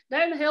fairyland,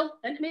 down the hill,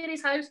 into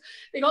Mary's house.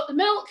 They got the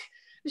milk,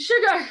 the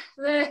sugar,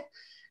 the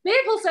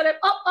maple syrup,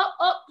 up, up,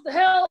 up the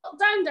hill,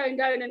 down, down,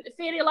 down into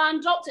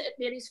fairyland, dropped it at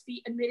Mary's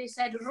feet, and Mary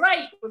said,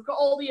 "Right, we've got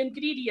all the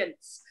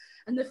ingredients."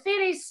 And the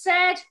fairies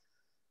said,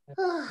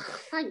 "Oh,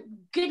 thank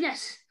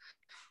goodness."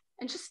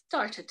 And she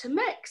started to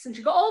mix, and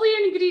she got all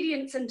the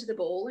ingredients into the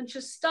bowl, and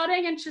she's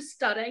stirring, and she's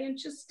stirring, and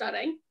she's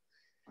stirring.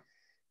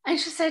 And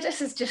she said,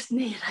 "This is just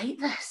nae right,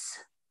 this."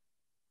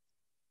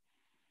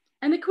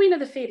 And the Queen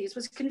of the Fairies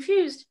was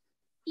confused.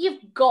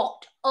 "You've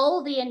got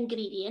all the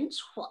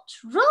ingredients,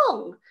 what's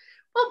wrong?"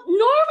 "Well,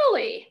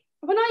 normally,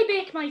 when I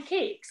bake my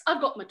cakes,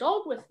 I've got my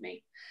dog with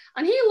me,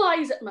 and he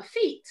lies at my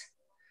feet.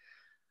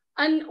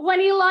 And when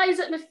he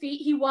lies at my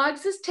feet, he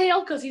wags his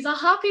tail because he's a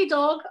happy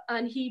dog,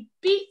 and he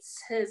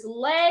beats his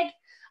leg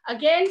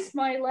against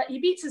my leg. He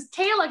beats his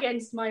tail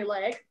against my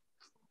leg.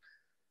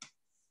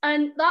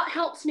 And that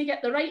helps me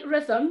get the right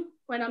rhythm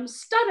when I'm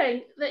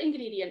stirring the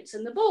ingredients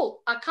in the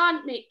bowl. I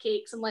can't make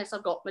cakes unless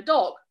I've got my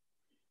dog."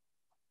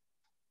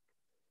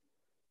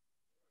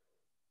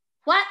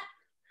 "What?"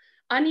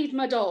 "I need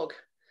my dog."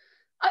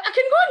 I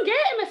can go and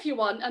get him if you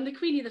want." And the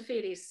Queen of the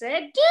Fairies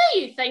said, "Do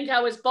you think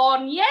I was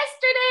born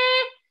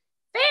yesterday?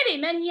 Fairy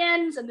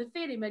minions." And the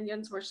fairy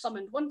minions were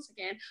summoned once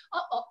again,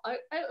 up, up,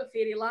 out of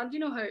fairyland. You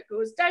know how it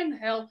goes. Down the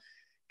hill,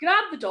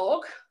 grab the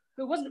dog,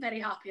 who wasn't very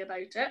happy about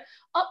it,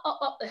 up, up,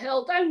 up the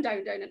hill, down,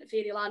 down, down into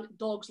fairyland.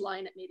 Dog's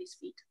lying at Mary's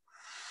feet.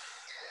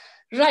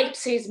 "Right,"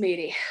 says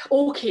Mary.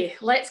 "Okay,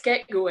 let's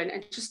get going."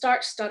 And she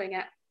starts stirring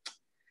it.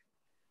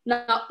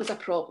 Now, that was a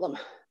problem.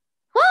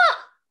 "What?"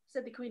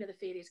 said the Queen of the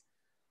Fairies.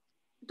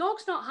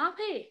 "Dog's not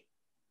happy."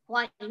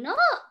 "Why not?"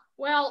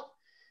 "Well,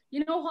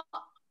 you know what?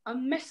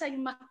 I'm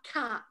missing my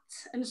cat,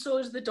 and so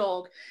is the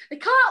dog. The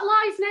cat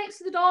lies next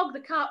to the dog.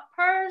 The cat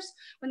purrs.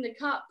 When the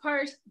cat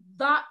purrs,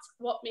 that's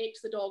what makes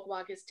the dog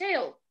wag his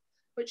tail,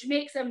 which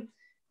makes him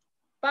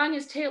bang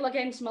his tail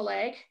against my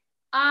leg,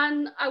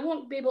 and I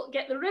won't be able to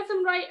get the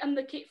rhythm right, and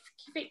the cake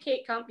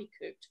can't be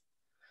cooked.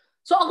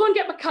 So I'll go and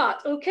get my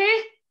cat,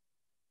 okay?"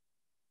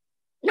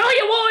 "No,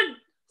 you won't,"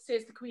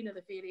 says the Queen of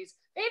the Fairies.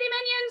 "Fairy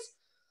minions."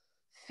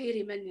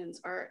 Fairy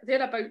minions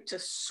they're about to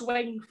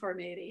swing for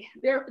Mary.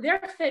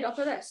 They're fed up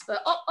of this.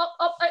 But up, up,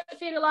 up out of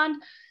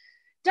fairyland,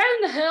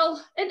 down the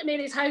hill, into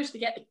Mary's house. They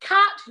get the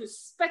cat who's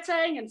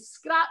spitting and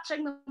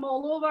scratching them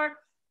all over.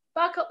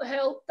 Back up the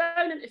hill,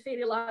 down into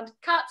fairyland.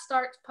 Cat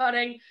starts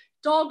purring.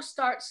 Dog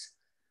starts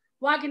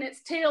wagging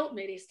its tail.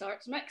 Mary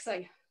starts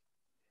mixing.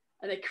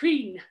 And the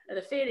Queen of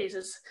the Fairies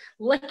is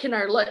licking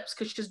her lips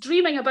because she's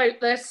dreaming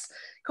about this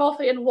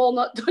coffee and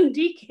walnut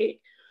Dundee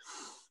cake.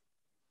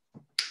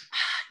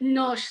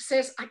 "No," she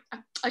says,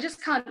 I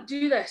just can't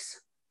do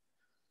this."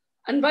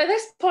 And by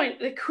this point,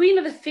 the Queen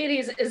of the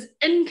Fairies is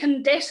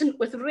incandescent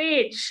with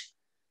rage.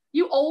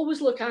 "You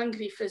always look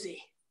angry,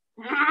 Fizzy."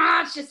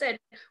 She said.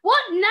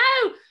 "What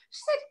now?"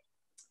 She said,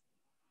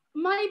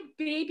 "My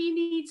baby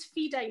needs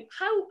feeding.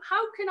 How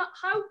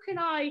can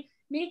I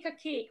make a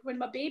cake when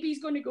my baby's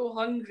going to go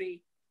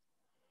hungry?"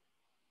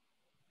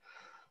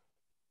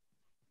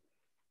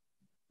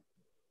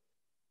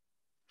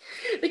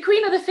 The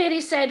Queen of the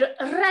Fairies said,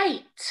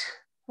 right,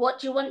 what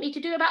do you want me to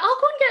do about it? I'll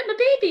go and get my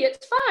baby,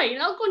 it's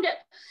fine. I'll go and get...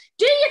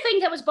 Do you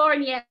think I was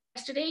born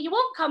yesterday? You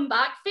won't come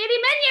back. Fairy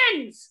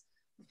minions!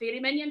 The fairy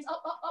minions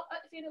up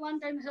at the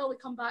fairyland down the hill. They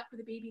come back with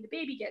the baby. The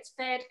baby gets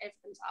fed.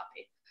 Everything's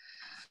happy.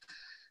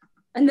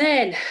 And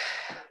then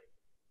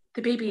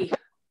the baby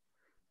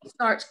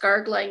starts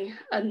gurgling,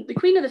 and the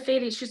Queen of the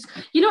Fairies, she's,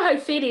 you know how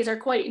fairies are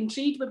quite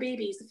intrigued with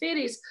babies. The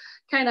fairies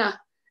kind of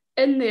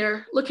in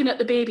there looking at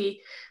the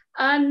baby,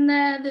 and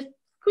the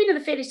Queen of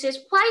the Fairies says,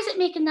 why is it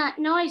making that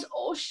noise?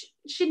 Oh,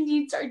 she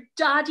needs her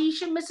daddy.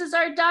 She misses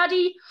her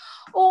daddy.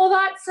 Oh,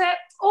 that's it.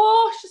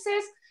 Oh, she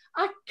says,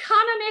 I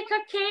can't make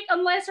a cake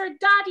unless her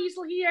daddy's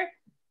here.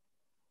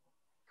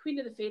 Queen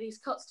of the Fairies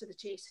cuts to the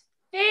chase.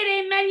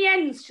 Fairy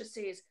minions, she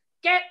says,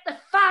 get the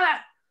father.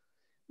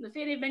 And the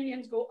fairy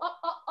minions go up,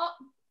 out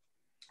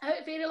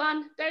of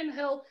fairyland, down the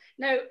hill.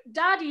 Now,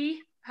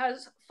 Daddy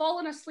has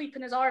fallen asleep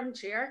in his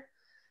armchair,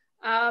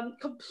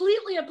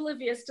 completely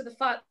oblivious to the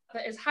fact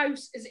that his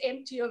house is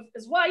empty of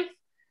his wife,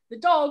 the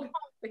dog,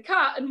 the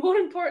cat, and more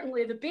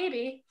importantly, the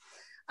baby.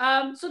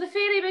 So the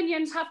fairy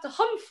minions have to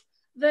humph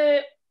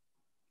the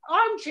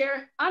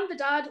armchair and the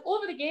dad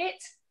over the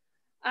gate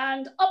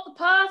and up the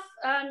path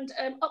and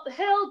up the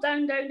hill,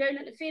 down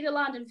into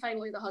fairyland, and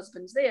finally the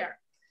husband's there.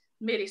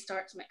 Mary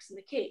starts mixing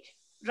the cake.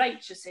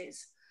 Right, she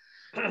says.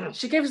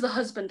 She gives the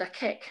husband a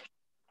kick.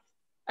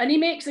 And he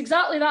makes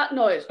exactly that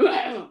noise.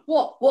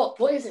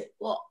 What is it?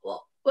 What?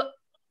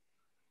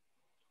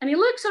 And he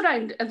looks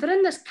around, and they're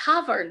in this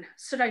cavern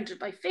surrounded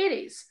by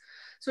fairies.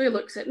 So he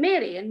looks at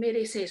Mary, and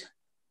Mary says,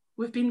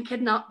 we've been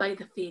kidnapped by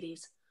the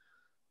fairies.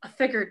 I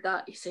figured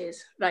that, he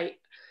says. Right,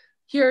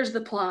 here's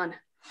the plan.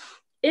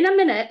 In a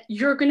minute,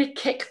 you're going to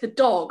kick the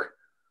dog.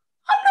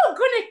 I'm not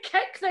going to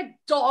kick the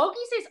dog.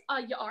 He says,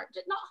 you are,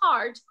 not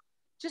hard,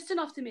 just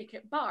enough to make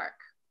it bark.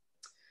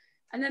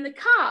 And then the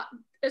cat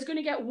is going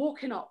to get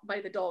woken up by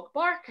the dog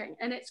barking,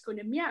 and it's going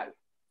to meow,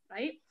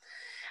 right?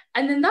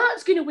 And then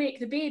that's going to wake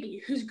the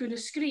baby, who's going to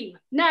scream.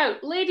 Now,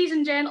 ladies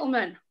and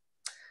gentlemen,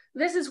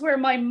 this is where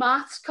my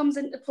maths comes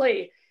into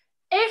play.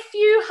 If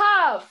you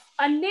have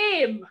a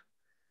name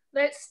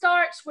that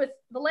starts with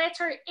the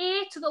letter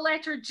A to the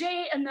letter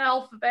J in the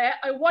alphabet,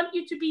 I want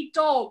you to be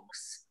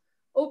dogs.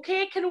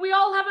 Okay, can we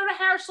all have a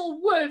rehearsal?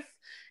 Woof.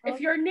 If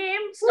your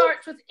name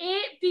starts with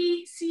A,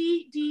 B,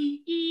 C,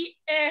 D, E,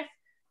 F,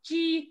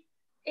 G,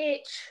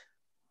 H,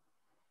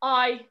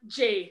 I,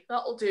 J.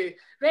 That'll do.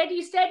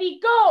 Ready, steady,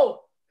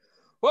 go.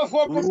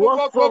 Brilliant.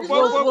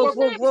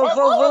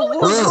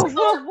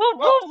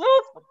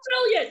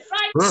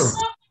 Right,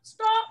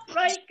 stop.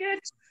 Right, good.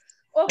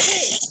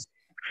 Okay.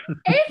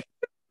 If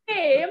your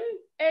name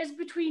is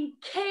between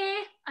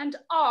K and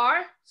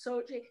R,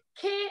 so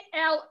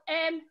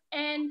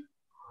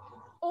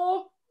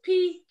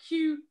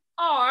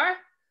KLMNOPQR,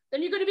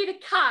 then you're going to be the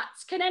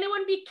cats. Can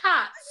anyone be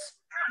cats?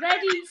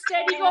 Ready,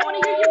 steady, go. I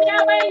want to hear you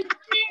yelling.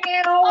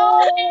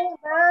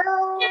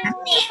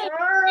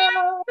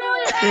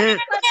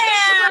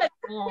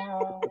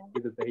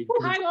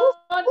 Hang on,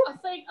 I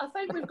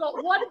think we've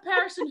got one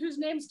person whose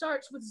name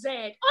starts with Z.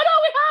 Oh no,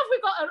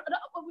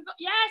 we've got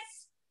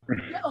yes.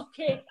 Yeah,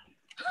 okay.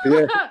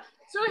 Yeah.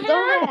 So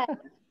here,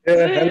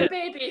 the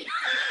baby.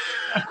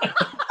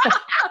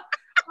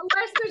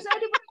 Unless there's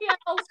anybody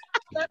else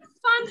that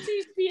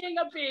fancies being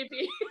a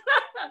baby.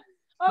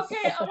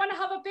 Okay, I want to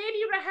have a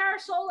baby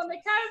rehearsal on the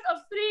count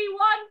of 3.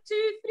 1,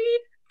 2,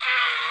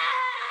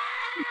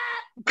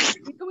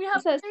 3. Can we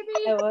have a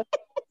baby?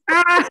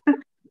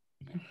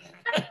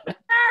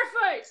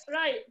 Perfect.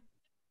 Right.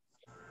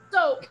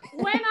 So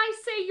when I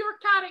say your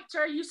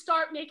character, you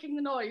start making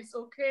the noise,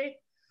 okay?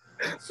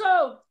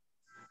 So,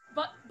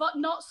 but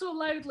not so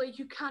loudly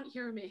you can't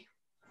hear me.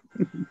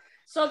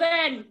 So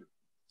then,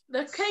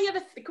 the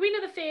Queen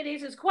of the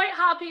Fairies is quite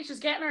happy. She's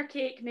getting her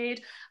cake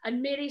made,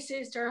 and Mary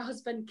says to her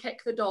husband,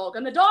 "Kick the dog,"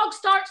 and the dog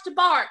starts to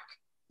bark.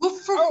 And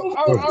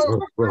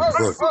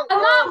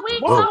that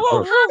wakes up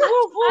the cat,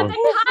 and the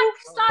cat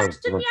starts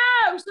to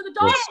meow. So the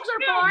dogs are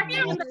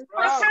barking, and the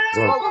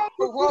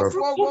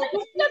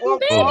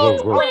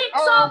baby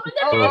wakes up, and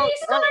the baby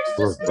starts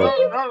to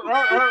scream.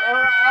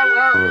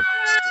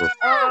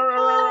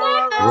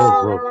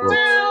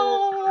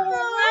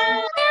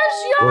 Where's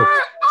your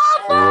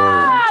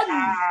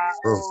oven?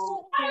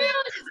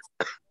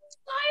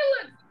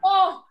 Silent.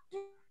 Oh,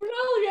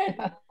 brilliant.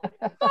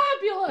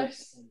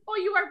 Fabulous. Oh,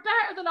 you are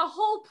better than a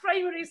whole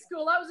primary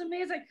school. That was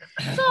amazing.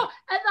 So,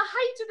 at the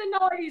height of the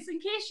noise, in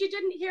case you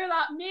didn't hear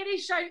that, Mary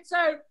shouts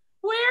out,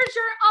 "Where's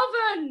your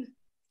oven?"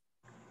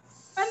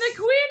 And the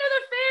Queen of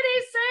the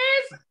Fairies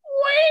says,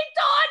 "We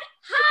don't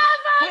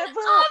have an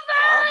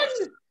oven!"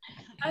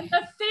 And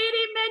the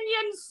fairy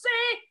minions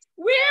say,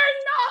 "We're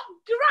not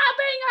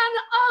grabbing an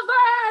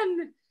oven!"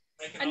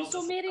 And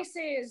so Mary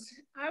says,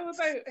 "How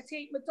about I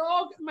take my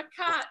dog, my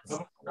cat,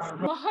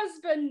 my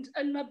husband,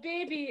 and my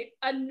baby,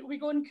 and we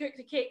go and cook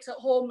the cakes at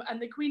home?"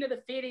 And the Queen of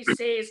the Fairies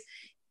says,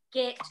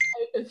 "Get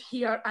out of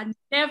here and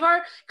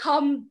never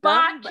come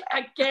back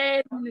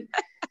again."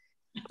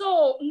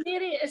 So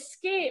Mary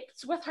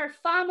escaped with her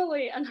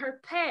family and her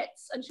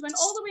pets, and she went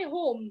all the way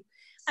home,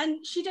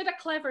 and she did a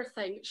clever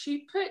thing.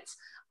 She put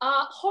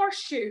a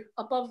horseshoe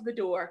above the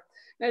door.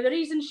 Now, the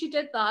reason she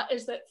did that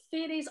is that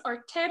fairies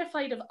are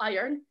terrified of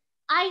iron.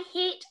 I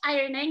hate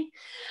ironing.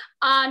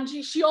 And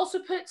she also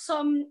put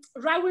some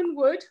rowan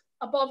wood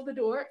above the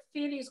door.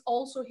 Fairies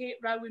also hate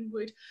rowan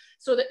wood,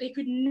 so that they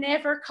could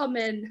never come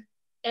in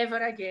ever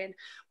again.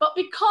 But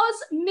because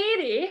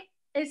Mary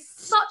is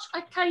such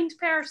a kind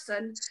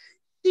person,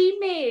 she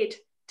made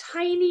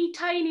tiny,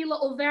 tiny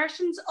little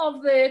versions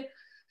of the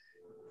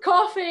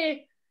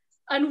coffee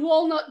and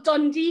walnut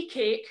Dundee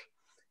cake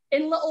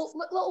in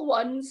little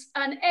ones.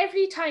 And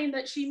every time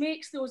that she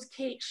makes those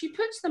cakes, she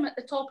puts them at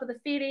the top of the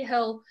fairy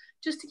hill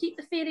just to keep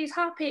the fairies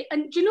happy.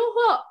 And do you know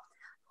what?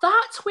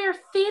 That's where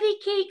fairy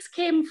cakes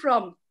came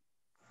from.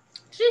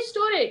 True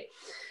story.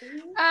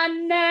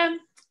 And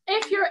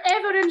if you're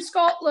ever in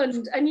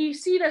Scotland and you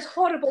see this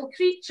horrible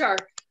creature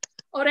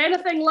or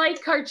anything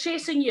like her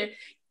chasing you,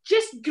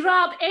 just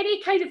grab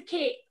any kind of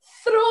cake,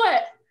 throw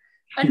it,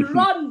 and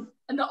run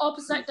in the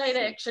opposite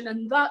direction.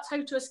 And that's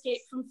how to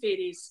escape from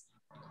fairies.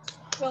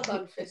 Well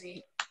done,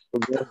 Fizzy.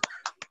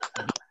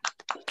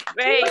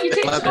 Great.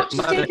 What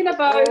you taking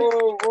about?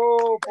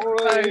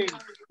 Pauline.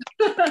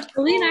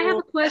 Pauline, I have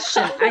a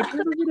question. I've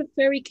never heard of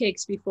fairy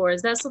cakes before.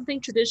 Is that something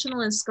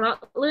traditional in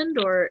Scotland,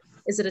 or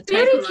is it a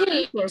type Fairy of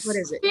cake, or cakes. what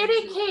is it?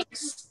 Fairy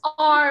cakes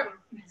are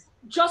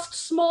just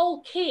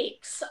small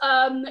cakes.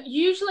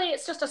 Usually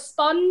it's just a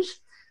sponge.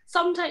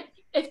 Sometimes,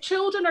 if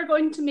children are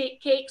going to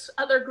make cakes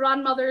at their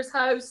grandmother's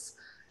house,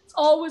 it's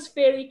always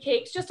fairy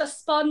cakes, just a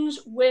sponge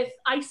with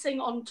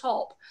icing on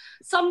top.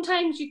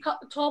 Sometimes you cut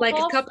the top Like a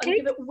off cupcake? and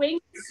give it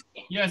wings.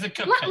 Yeah, it's a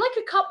cupcake. Like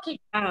a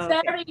cupcake. Oh,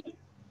 okay. Very,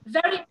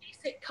 very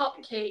basic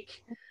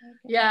cupcake.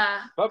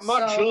 Yeah. But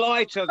much So-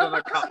 lighter than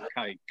a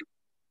cupcake.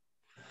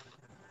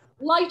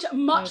 Much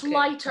Okay.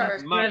 lighter.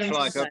 Much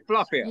lighter,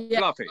 fluffier, Yeah.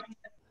 fluffy.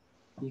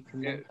 You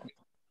can Yeah.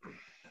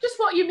 Just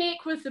what you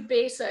make with the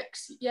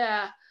basics.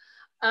 Yeah.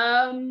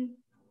 And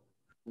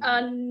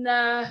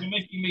You're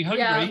making me hungry.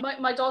 yeah,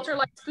 my daughter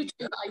likes putting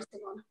the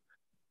icing on.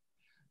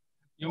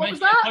 You're What was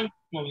making us that? hungry,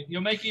 Pauline.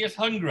 You're making us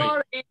hungry.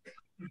 Sorry.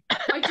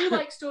 I do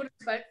like stories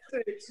about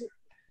food.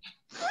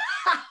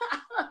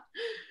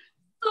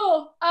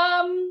 So,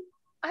 I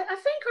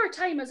think our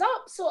time is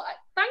up. So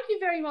thank you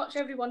very much,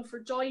 everyone, for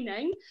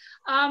joining.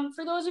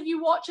 For those of you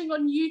watching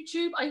on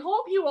YouTube, I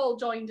hope you all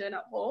joined in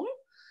at home.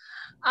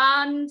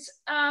 And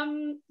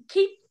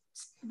keep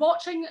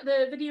watching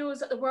the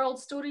videos at the World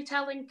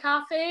Storytelling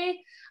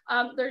Cafe.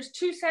 There's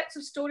 2 sets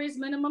of stories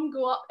minimum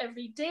go up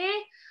every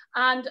day,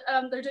 and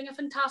they're doing a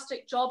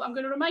fantastic job. I'm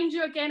going to remind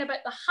you again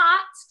about the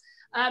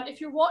hat.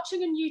 If you're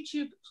watching on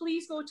YouTube,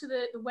 please go to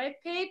the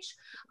webpage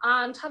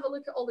and have a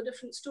look at all the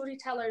different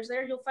storytellers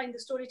there. You'll find the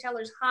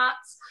storytellers'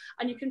 hats,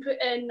 and you can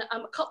put in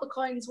a couple of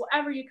coins,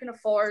 whatever you can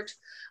afford,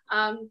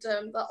 and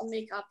that'll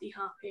make Abdi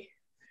happy.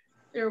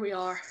 There we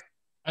are.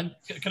 And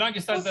can I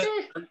just add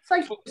Okay,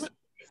 thank you.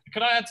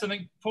 Can I add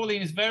something?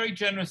 Pauline is very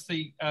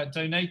generously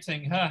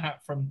donating her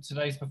hat from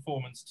today's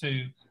performance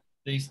to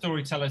the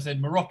storytellers in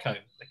Morocco,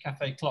 the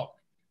Cafe Clock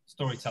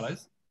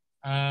storytellers.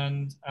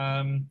 And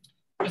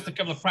just a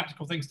couple of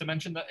practical things to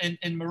mention, that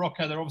in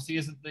Morocco, there obviously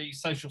isn't the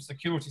social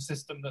security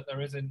system that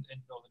there is in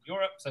Northern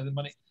Europe. So the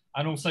money,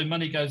 and also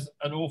money goes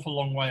an awful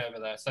long way over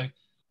there. So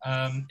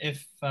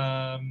if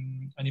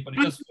anybody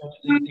does feel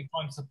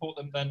inclined to support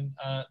them, then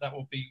that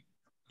will be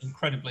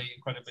incredibly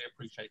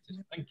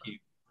appreciated. Thank you.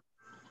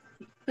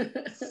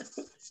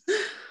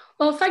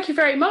 Well, thank you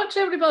very much,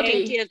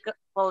 everybody. Thank you,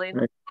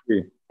 Pauline.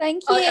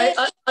 Thank you.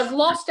 I've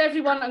lost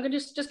everyone. I'm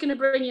just going to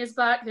bring you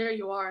back. There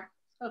you are.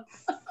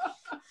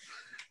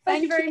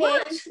 Thank you very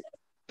much.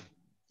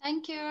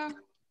 Thank you.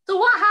 So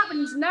what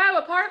happens now?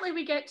 Apparently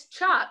we get to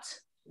chat.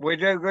 We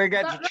do. We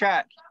get to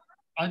chat.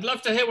 I'd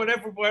love to hear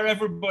where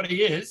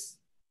everybody is.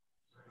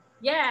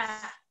 Yeah.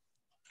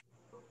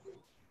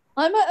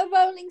 I'm at a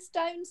Rolling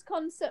Stones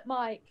concert,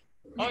 Mike.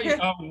 Oh,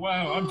 oh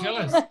wow, I'm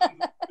jealous.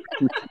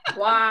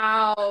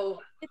 Wow.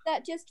 Did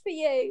that just for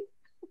you?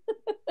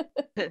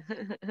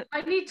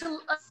 I need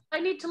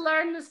to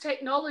learn this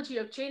technology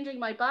of changing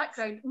my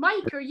background.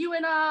 Mike, are you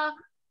in a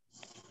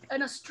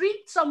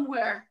street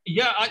somewhere?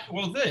 Yeah,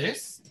 well,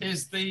 this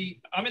is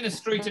I'm in a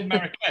street in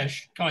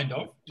Marrakesh, kind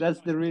of.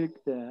 That's the real.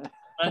 Yeah.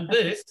 And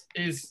this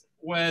is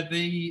where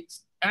the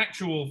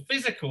actual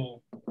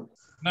physical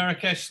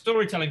Marrakesh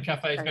Storytelling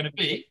Cafe is going to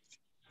be.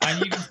 And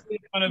you can see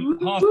kind of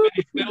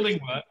half-finished building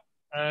work.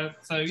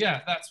 So yeah,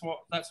 that's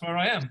where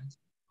I am.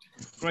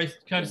 Great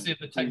courtesy of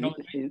the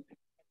technology.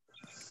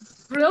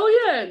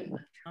 Brilliant.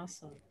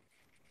 Awesome.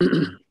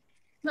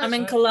 I'm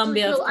in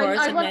Colombia, of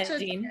course, in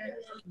Medellin.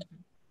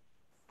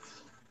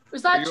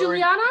 Was that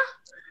Juliana?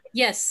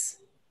 Yes.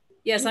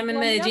 Yes, I'm in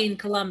Medellin,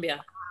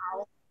 Colombia.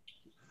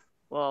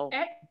 Wow.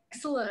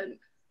 Excellent.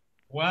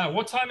 Wow.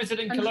 What time is it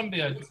in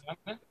Colombia?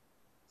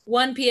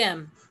 1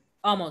 p.m.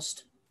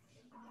 almost.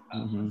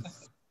 Mm-hmm.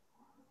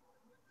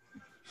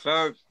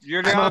 So,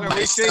 Juliana,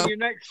 we see you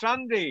next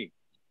Sunday.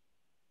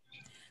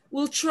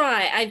 We'll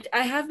try. I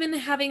have been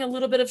having a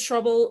little bit of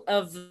trouble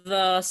of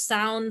the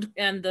sound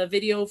and the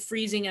video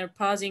freezing and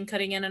pausing,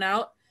 cutting in and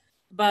out,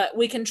 but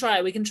we can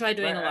try. We can try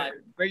doing a live.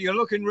 But you're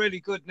looking really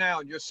good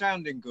now, and you're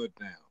sounding good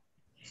now.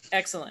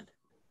 Excellent.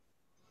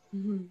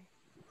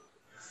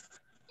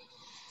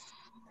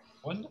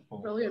 Wonderful.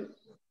 Brilliant.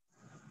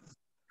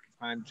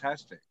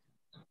 Fantastic.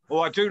 Oh,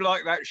 I do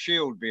like that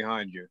shield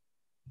behind you.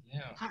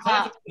 Yeah. Tell us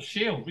about the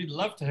shield. We'd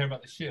love to hear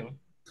about the shield.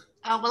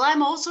 Well,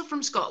 I'm also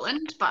from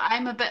Scotland, but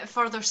I'm a bit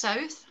further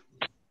south.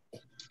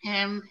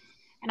 And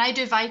I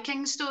do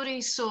Viking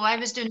stories, so I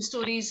was doing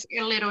stories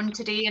earlier on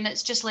today, and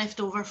it's just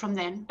left over from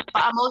then.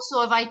 But I'm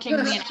also a Viking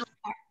reenactor,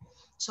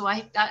 so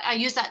I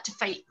use that to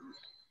fight.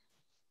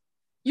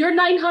 You're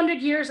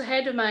 900 years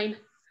ahead of mine.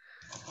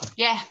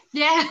 Yeah.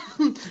 I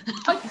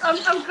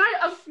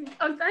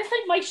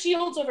think my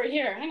shield's over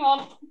here. Hang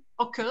on.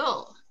 Oh,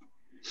 cool.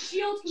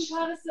 Shield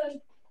comparison.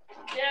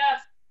 Yeah.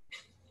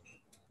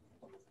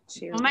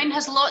 Well, mine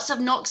has lots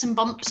of knocks and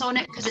bumps on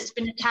it because it's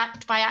been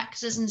attacked by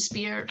axes and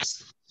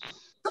spears.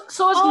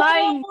 So is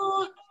mine.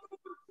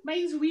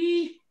 Mine's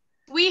wee.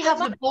 We have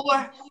the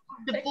boar.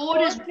 The boar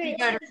is one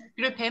of our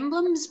group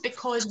emblems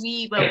because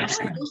we're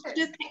supposed to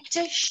do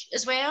Pictish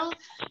as well.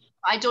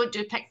 I don't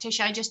do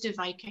Pictish, I just do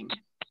Viking.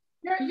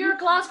 You're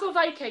Glasgow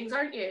Vikings,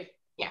 aren't you?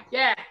 Yeah.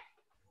 Yeah.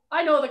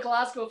 I know the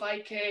Glasgow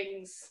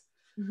Vikings.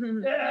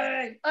 I'm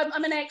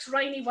an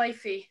ex-Rhiney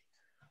wifey.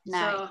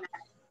 No. So.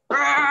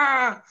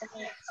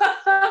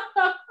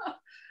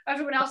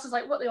 Everyone else is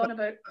like, what are they on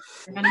about?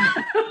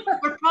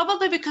 We're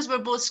probably, because we're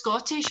both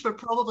Scottish, we're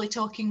probably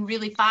talking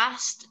really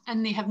fast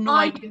and they have no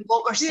idea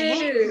what we're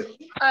saying.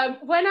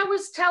 When I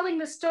was telling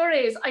the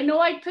stories, I know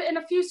I put in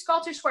a few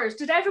Scottish words.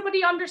 Did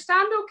everybody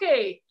understand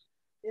okay?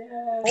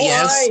 Yeah.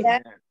 Yes.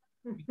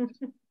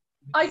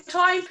 I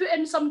try and put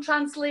in some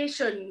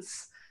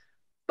translations,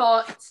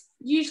 but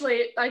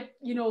usually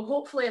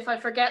hopefully if I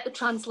forget the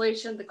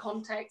translation, the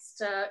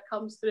context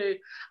comes through.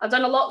 I've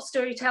done a lot of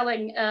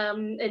storytelling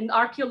in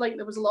Archeolink.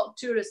 There was a lot of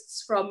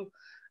tourists from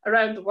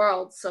around the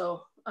world.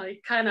 So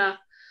I've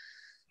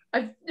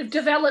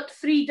developed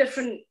 3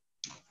 different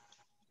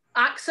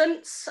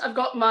accents. I've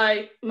got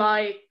my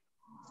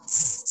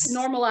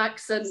normal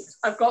accent,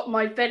 I've got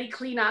my very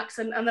clean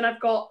accent, and then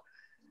I've got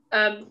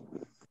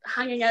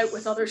hanging out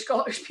with other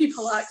Scottish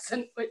people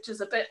accent, which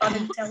is a bit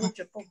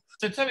unintelligible.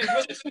 So tell me,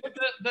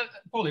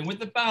 Pauline, with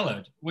the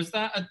ballad, was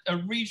that a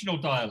regional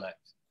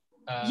dialect?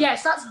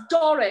 Yes, that's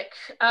Doric.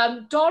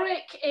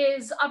 Doric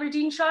is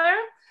Aberdeenshire.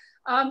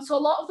 So a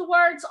lot of the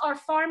words are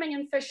farming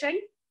and fishing,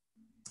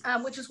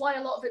 which is why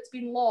a lot of it's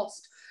been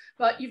lost.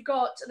 But you've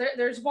got,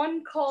 there's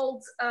one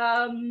called,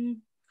 McFarlane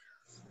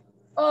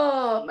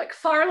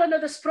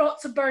of the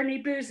Sprots of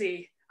Burnie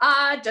Boozy.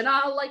 I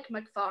dinna like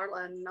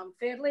McFarlane, I'm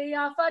fairly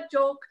off a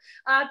joke.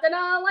 I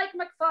dinna like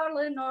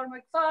McFarlane or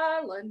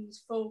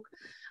McFarlane's folk.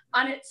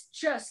 And it's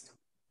just...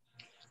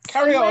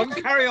 Carry on.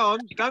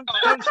 Don't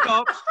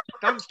stop.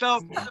 Don't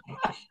stop.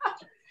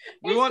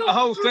 We want the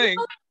whole thing.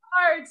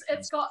 Words.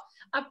 It's got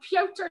a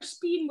pewter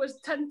spoon was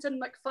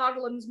Tintin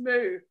McFarlane's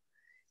moo,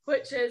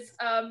 which is...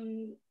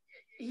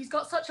 he's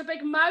got such a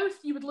big mouth,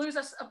 you would lose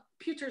a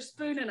pewter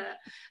spoon in it.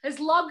 His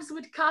lugs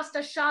would cast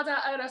a shadow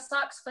out a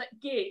 6-foot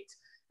gate.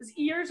 His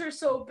ears are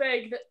so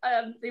big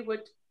that they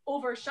would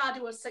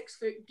overshadow a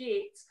 6-foot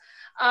gate.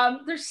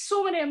 There's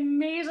so many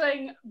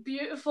amazing,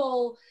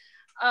 beautiful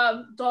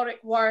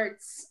Doric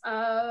words.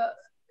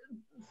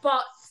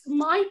 But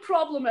my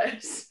problem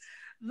is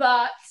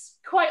that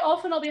quite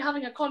often I'll be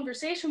having a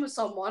conversation with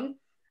someone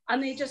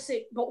and they just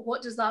say, but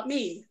what does that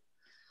mean?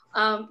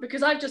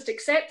 Because I've just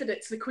accepted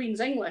it's the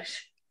Queen's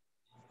English.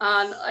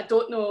 And I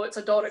don't know it's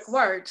a Doric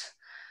word.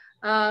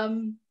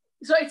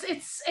 So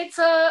it's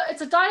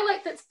a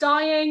dialect that's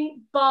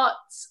dying, but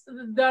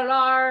they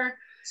are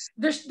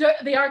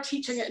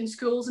teaching it in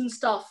schools and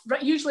stuff.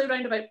 Usually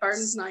around about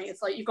Burns night,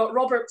 it's like you've got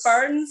Robert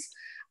Burns,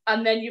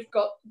 and then you've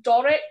got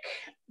Doric,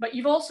 but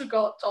you've also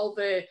got all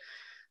the.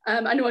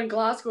 I know in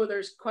Glasgow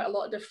there's quite a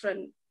lot of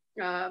different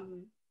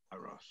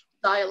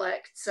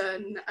dialects,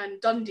 and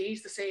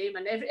Dundee's the same,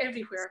 and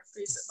everywhere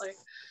basically.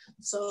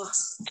 So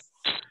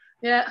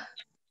yeah.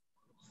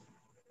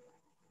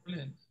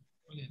 Brilliant.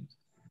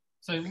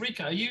 So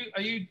Rika, are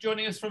you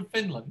joining us from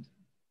Finland?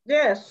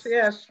 Yes.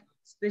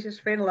 This is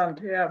Finland.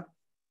 Yeah.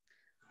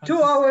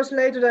 2 hours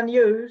later than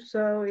you,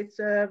 so it's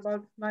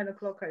about 9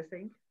 o'clock, I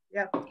think.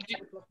 Yeah.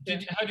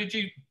 Did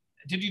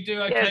you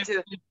do okay with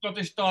the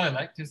Scottish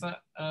dialect? Is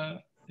that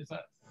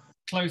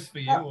close for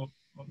you or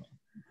not?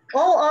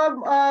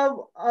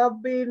 Oh,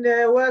 I've been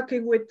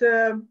working with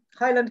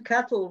Highland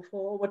cattle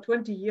for over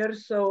 20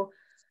 years, so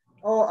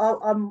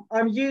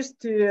I'm used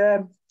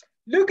to.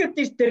 Look at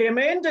this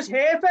tremendous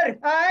heifer!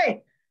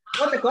 Aye,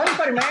 what a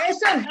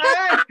confirmation!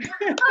 Aye.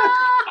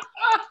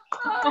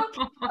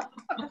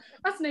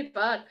 That's not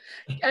bad.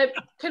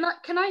 Can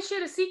I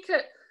share a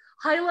secret?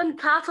 Highland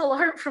cattle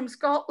aren't from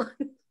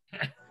Scotland.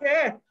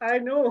 Yeah, I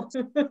know.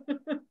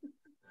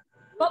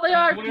 But they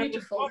are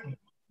beautiful.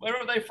 Where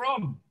are they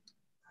from?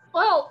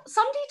 Well,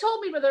 somebody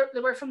told me whether they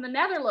were from the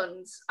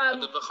Netherlands. I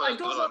don't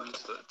know.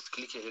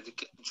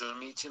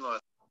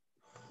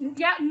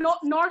 Yeah,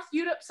 not North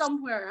Europe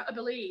somewhere, I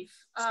believe.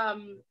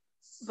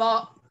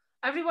 But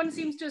everyone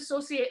seems to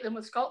associate them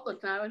with Scotland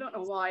now. I don't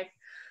know why.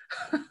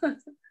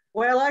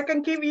 Well, I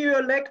can give you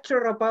a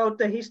lecture about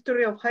the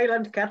history of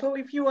Highland cattle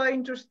if you are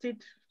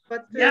interested.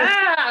 But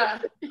yeah.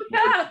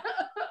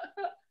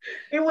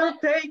 It will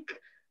take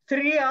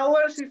 3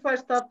 hours if I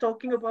start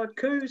talking about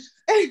coos.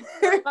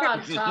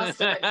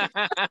 Fantastic.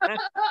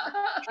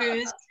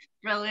 Coos,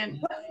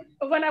 brilliant.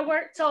 When I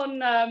worked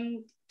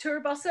on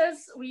tour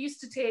buses, we used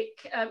to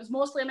take, it was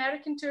mostly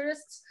American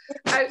tourists,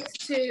 out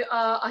to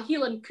a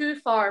Heelan coo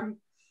farm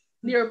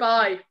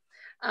nearby.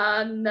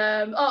 And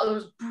oh, it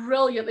was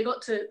brilliant. They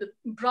got to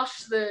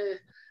brush the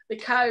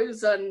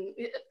cows and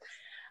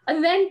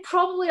then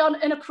probably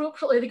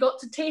inappropriately, they got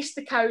to taste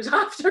the cows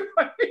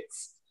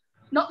afterwards.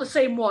 Not the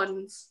same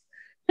ones,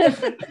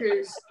 different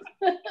coos.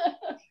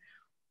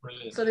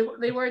 Brilliant. So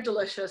they were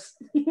delicious.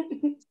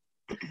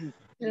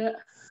 Yeah.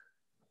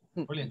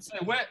 Brilliant. So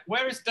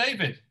where is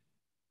David?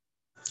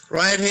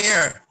 Right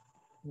here.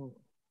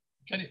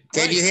 Can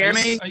you hear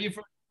me? Are you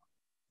from?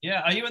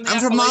 Yeah. Are you in the? I'm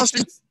from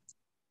Austin. Appalachians?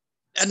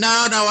 No,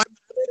 I live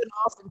in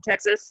Austin,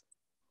 Texas.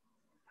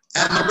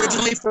 I'm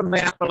originally from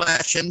the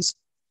Appalachians,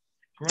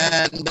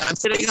 and I'm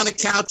sitting on the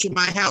couch in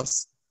my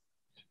house.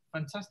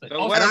 Fantastic.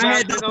 So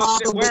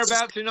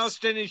whereabouts in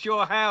Austin is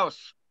your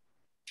house?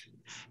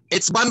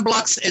 It's 2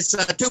 blocks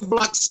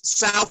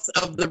south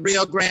of the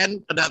Rio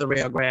Grande, not the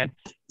Rio Grande.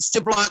 It's 2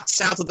 blocks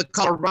south of the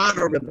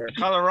Colorado River.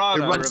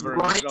 Colorado it runs River.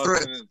 Right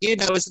through. You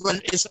know,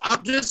 it's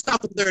up just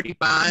off of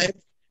 35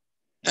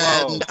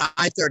 and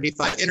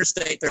I-35,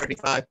 Interstate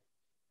 35.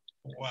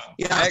 Wow.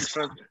 Yeah.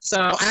 Excellent. So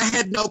I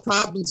had no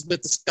problems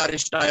with the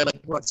Scottish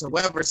dialect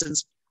whatsoever,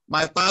 since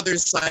my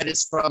father's side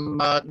is from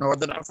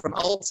from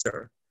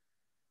Ulster,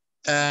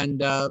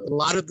 and a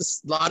lot of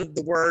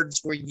the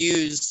words were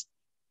used.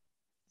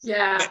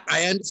 Yeah.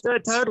 I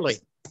understood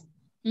totally.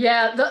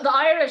 Yeah, the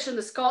Irish and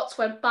the Scots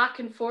went back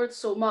and forth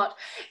so much.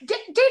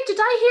 Dave, did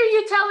I hear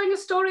you telling a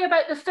story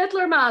about the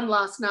fiddler man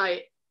last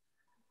night?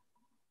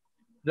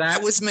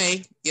 That was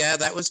me. Yeah,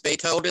 that was me,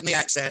 told in the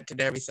accent and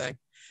everything.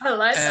 I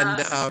like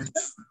that.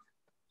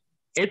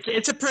 And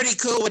it's a pretty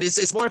cool one.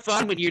 It's more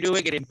fun when you're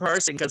doing it in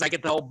person because I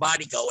get the whole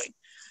body going,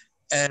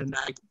 and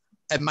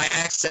my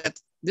accent.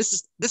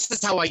 This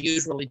is how I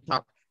usually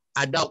talk.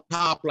 I don't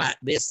talk like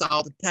this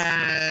all the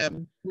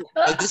time.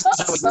 This is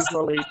how I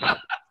usually talk.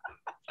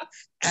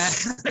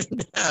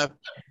 And,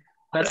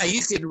 but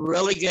you can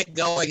really get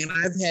going, and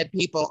I've had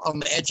people on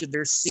the edge of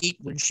their seat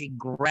when she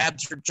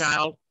grabs her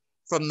child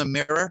from the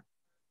mirror.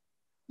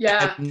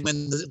 Yeah. And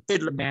when the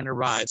fiddler man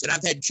arrives, and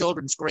I've had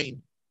children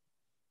scream.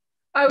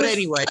 But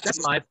anyway, that's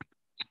life.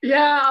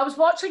 Yeah, I was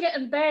watching it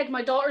in bed.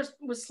 My daughter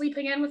was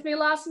sleeping in with me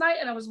last night,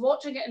 and I was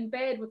watching it in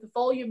bed with the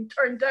volume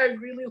turned down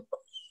really low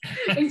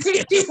in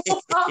case she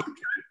woke up.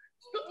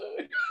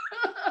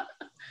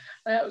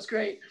 That was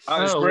great.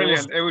 That was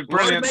brilliant. It was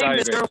brilliant,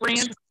 David.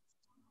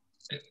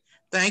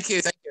 Thank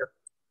you. Thank you.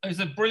 It was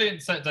a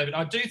brilliant set, David.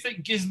 I do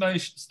think Gizmo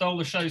stole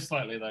the show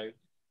slightly, though.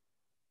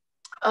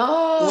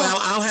 Oh. Well,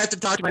 I'll have to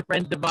talk to my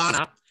friend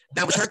Devonna.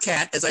 That was her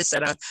cat. As I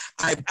said,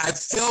 I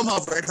film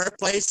over at her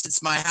place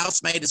since my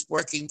housemate is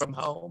working from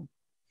home,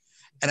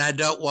 and I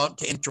don't want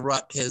to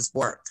interrupt his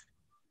work.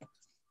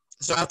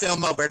 So I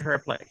film over at her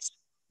place.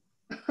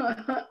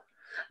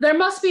 There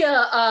must be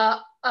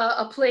a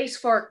place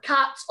for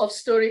cats of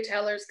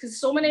storytellers, because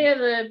so many of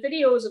the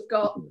videos have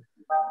got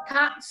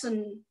cats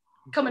and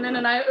coming in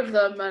and out of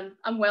them, and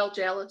I'm well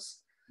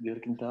jealous.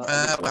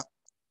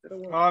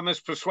 I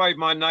must persuade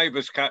my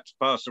neighbour's cat to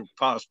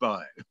pass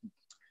by.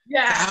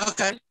 Yeah.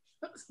 Okay.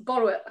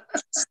 Borrow it.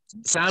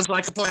 Sounds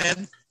like a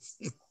plan.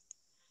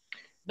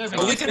 No,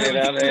 we could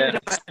have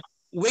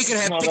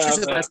pictures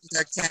of us with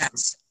our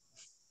cats.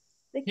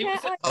 The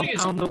cat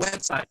on the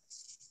website.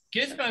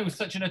 Gizmo was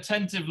such an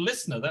attentive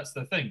listener. That's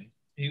the thing.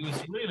 He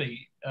was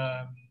really,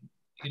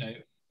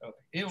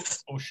 he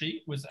or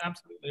she was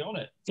absolutely on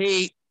it.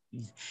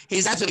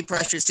 He's absolutely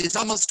precious. He's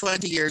almost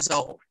 20 years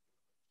old.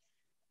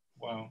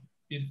 Wow,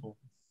 beautiful.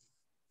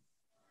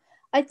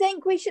 I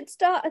think we should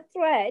start a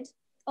thread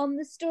on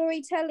the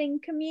storytelling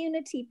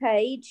community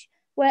page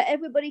where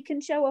everybody can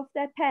show off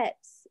their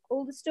pets.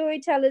 All the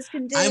storytellers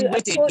can do a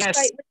portrait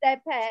with their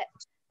pet,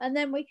 and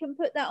then we can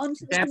put that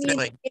onto the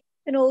community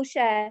and all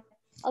share.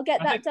 I'll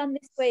get that done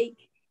this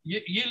week.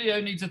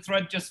 Yulio needs a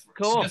thread just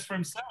for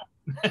himself.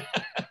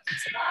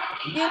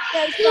 Yes,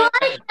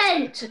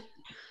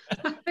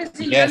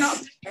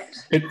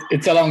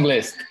 it's a long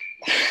list.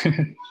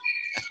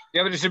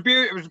 Yeah, but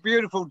it was a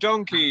beautiful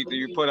donkey that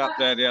you put up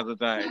there the other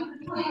day.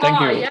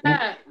 Thank you.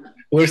 Yeah.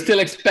 We're still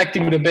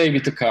expecting the baby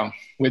to come.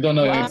 We don't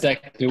know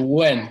exactly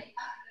when,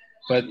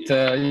 but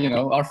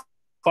our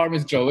farm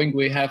is growing.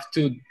 We have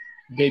 2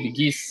 baby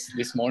geese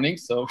this morning,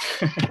 so.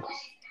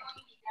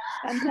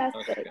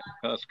 Fantastic.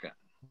 That's good.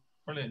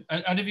 Brilliant.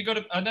 And have you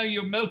got? I know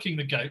you're milking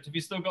the goat. Have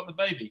you still got the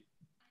baby?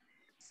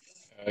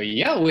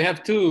 Yeah, we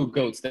have 2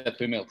 goats that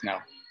we milk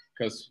now,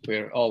 because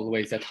we're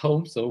always at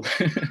home. So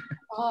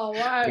Oh,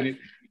 wow.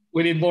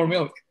 we need more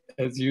milk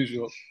as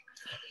usual.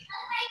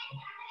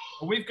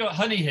 Well, we've got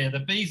honey here.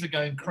 The bees are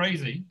going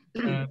crazy.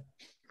 The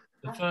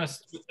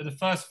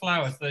first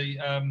flowers, the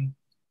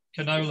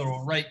canola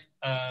or rape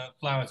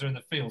flowers are in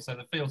the field. So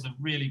the fields are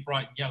really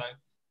bright yellow,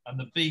 and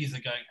the bees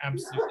are going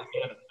absolutely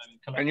mad at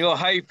the moment. And your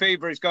hay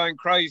fever is going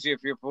crazy if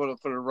you're full of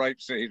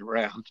rapeseed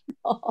around.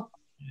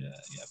 Yeah.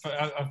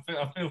 I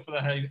feel for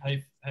the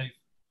hay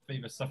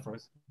fever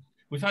sufferers.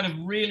 We've had a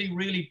really,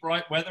 really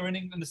bright weather in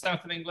England, the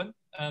south of England,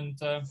 and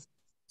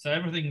so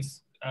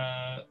everything's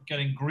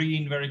getting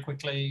green very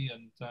quickly,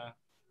 and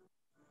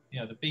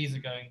yeah, the bees are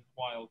going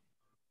wild.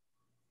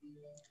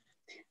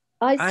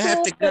 I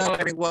have to go,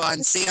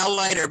 everyone. See y'all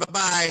later.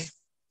 Bye-bye.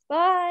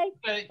 Bye.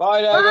 Okay.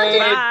 Bye, David.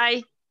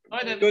 Bye.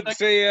 Bye, David. Good to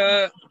see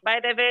you.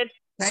 Bye, David.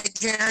 Take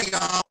care,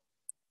 y'all.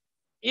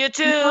 You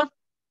too.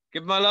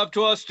 Give my love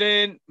to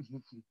Austin.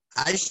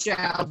 I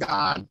shall,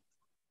 God.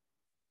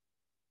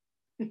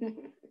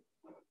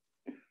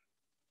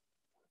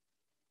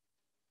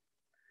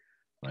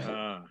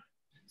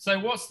 So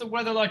what's the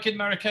weather like in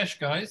Marrakesh,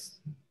 guys?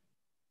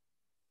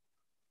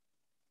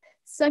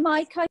 So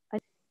Mike,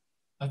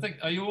 I think,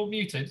 are you all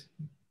muted?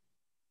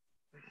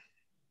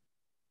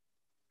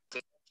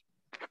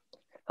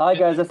 Hi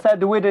guys, I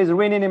said the weather is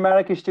raining in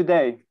Marrakesh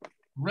today.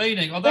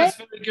 Raining. Oh, that's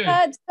very good.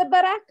 It's the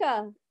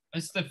Baraka.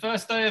 It's the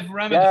first day of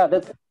Ramadan. Yeah,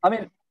 that's. I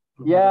mean,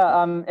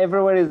 yeah.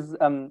 Everywhere is.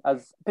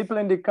 As people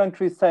in the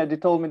country said, they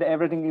told me that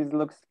everything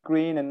looks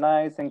green and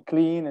nice and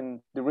clean,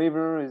 and the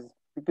river is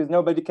because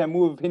nobody can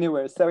move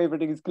anywhere, so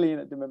everything is clean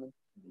at the moment.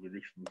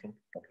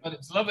 But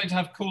it's lovely to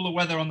have cooler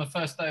weather on the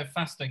first day of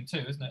fasting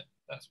too, isn't it?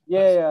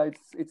 Yeah.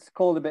 It's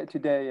cold a bit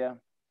today, yeah,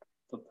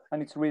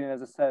 and it's raining,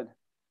 as I said.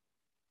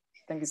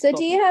 So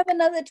do you have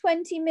another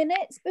 20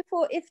 minutes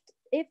before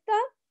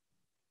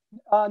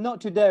iftar? Not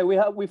today.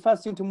 We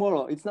fasting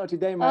tomorrow. It's not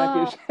today,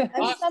 Marrakesh.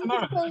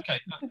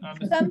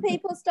 Some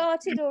people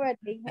started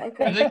already.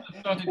 Okay. I think it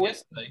started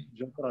yesterday.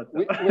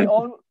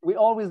 we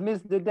always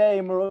miss the day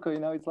in Morocco. You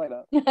know, it's like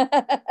that.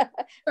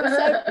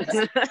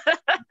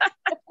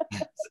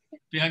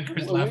 Bianca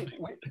is laughing.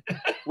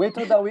 We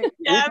thought that we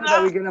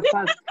were gonna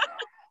fast.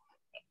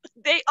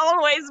 They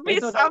always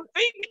miss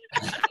something.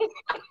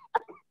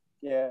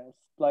 Yeah,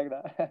 it's like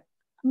that.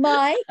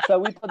 Mike. So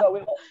we thought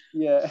that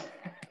yeah.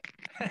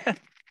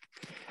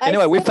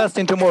 Anyway, we're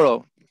fasting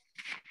tomorrow.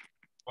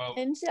 Well,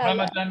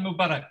 Inshallah. Ramadan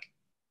Mubarak.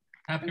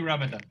 Happy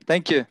Ramadan.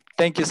 Thank you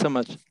so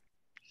much,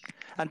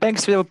 and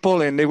thanks for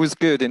Pauline. It was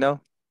good, you know.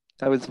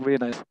 That was really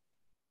nice.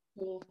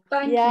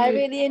 Thank you. I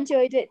really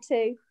enjoyed it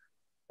too.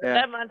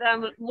 Yeah.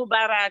 Ramadan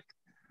Mubarak.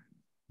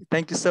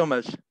 Thank you so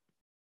much.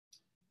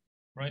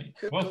 Right.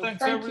 Well,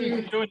 thanks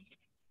everyone for joining.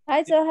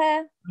 Hi,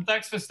 Zohair. And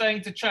thanks for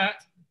staying to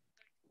chat.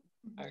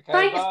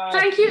 Okay,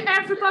 thank you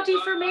everybody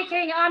for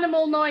making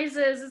animal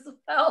noises as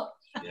well.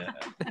 Yeah.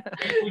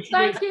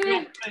 Thank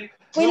you.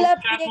 We love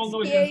the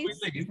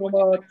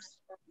excuse.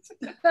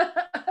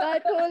 Bye,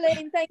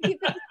 Pauline. Thank you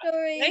for the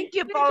story. Thank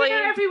you, Take Pauline.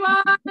 care,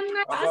 everyone. Nice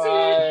to see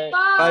you.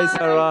 Bye. Bye,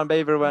 Sarah. Bye,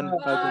 everyone.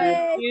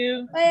 Bye.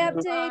 Bye,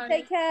 Abdu.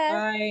 Take care.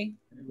 Bye.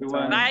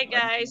 Bye,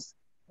 guys.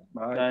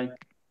 Bye.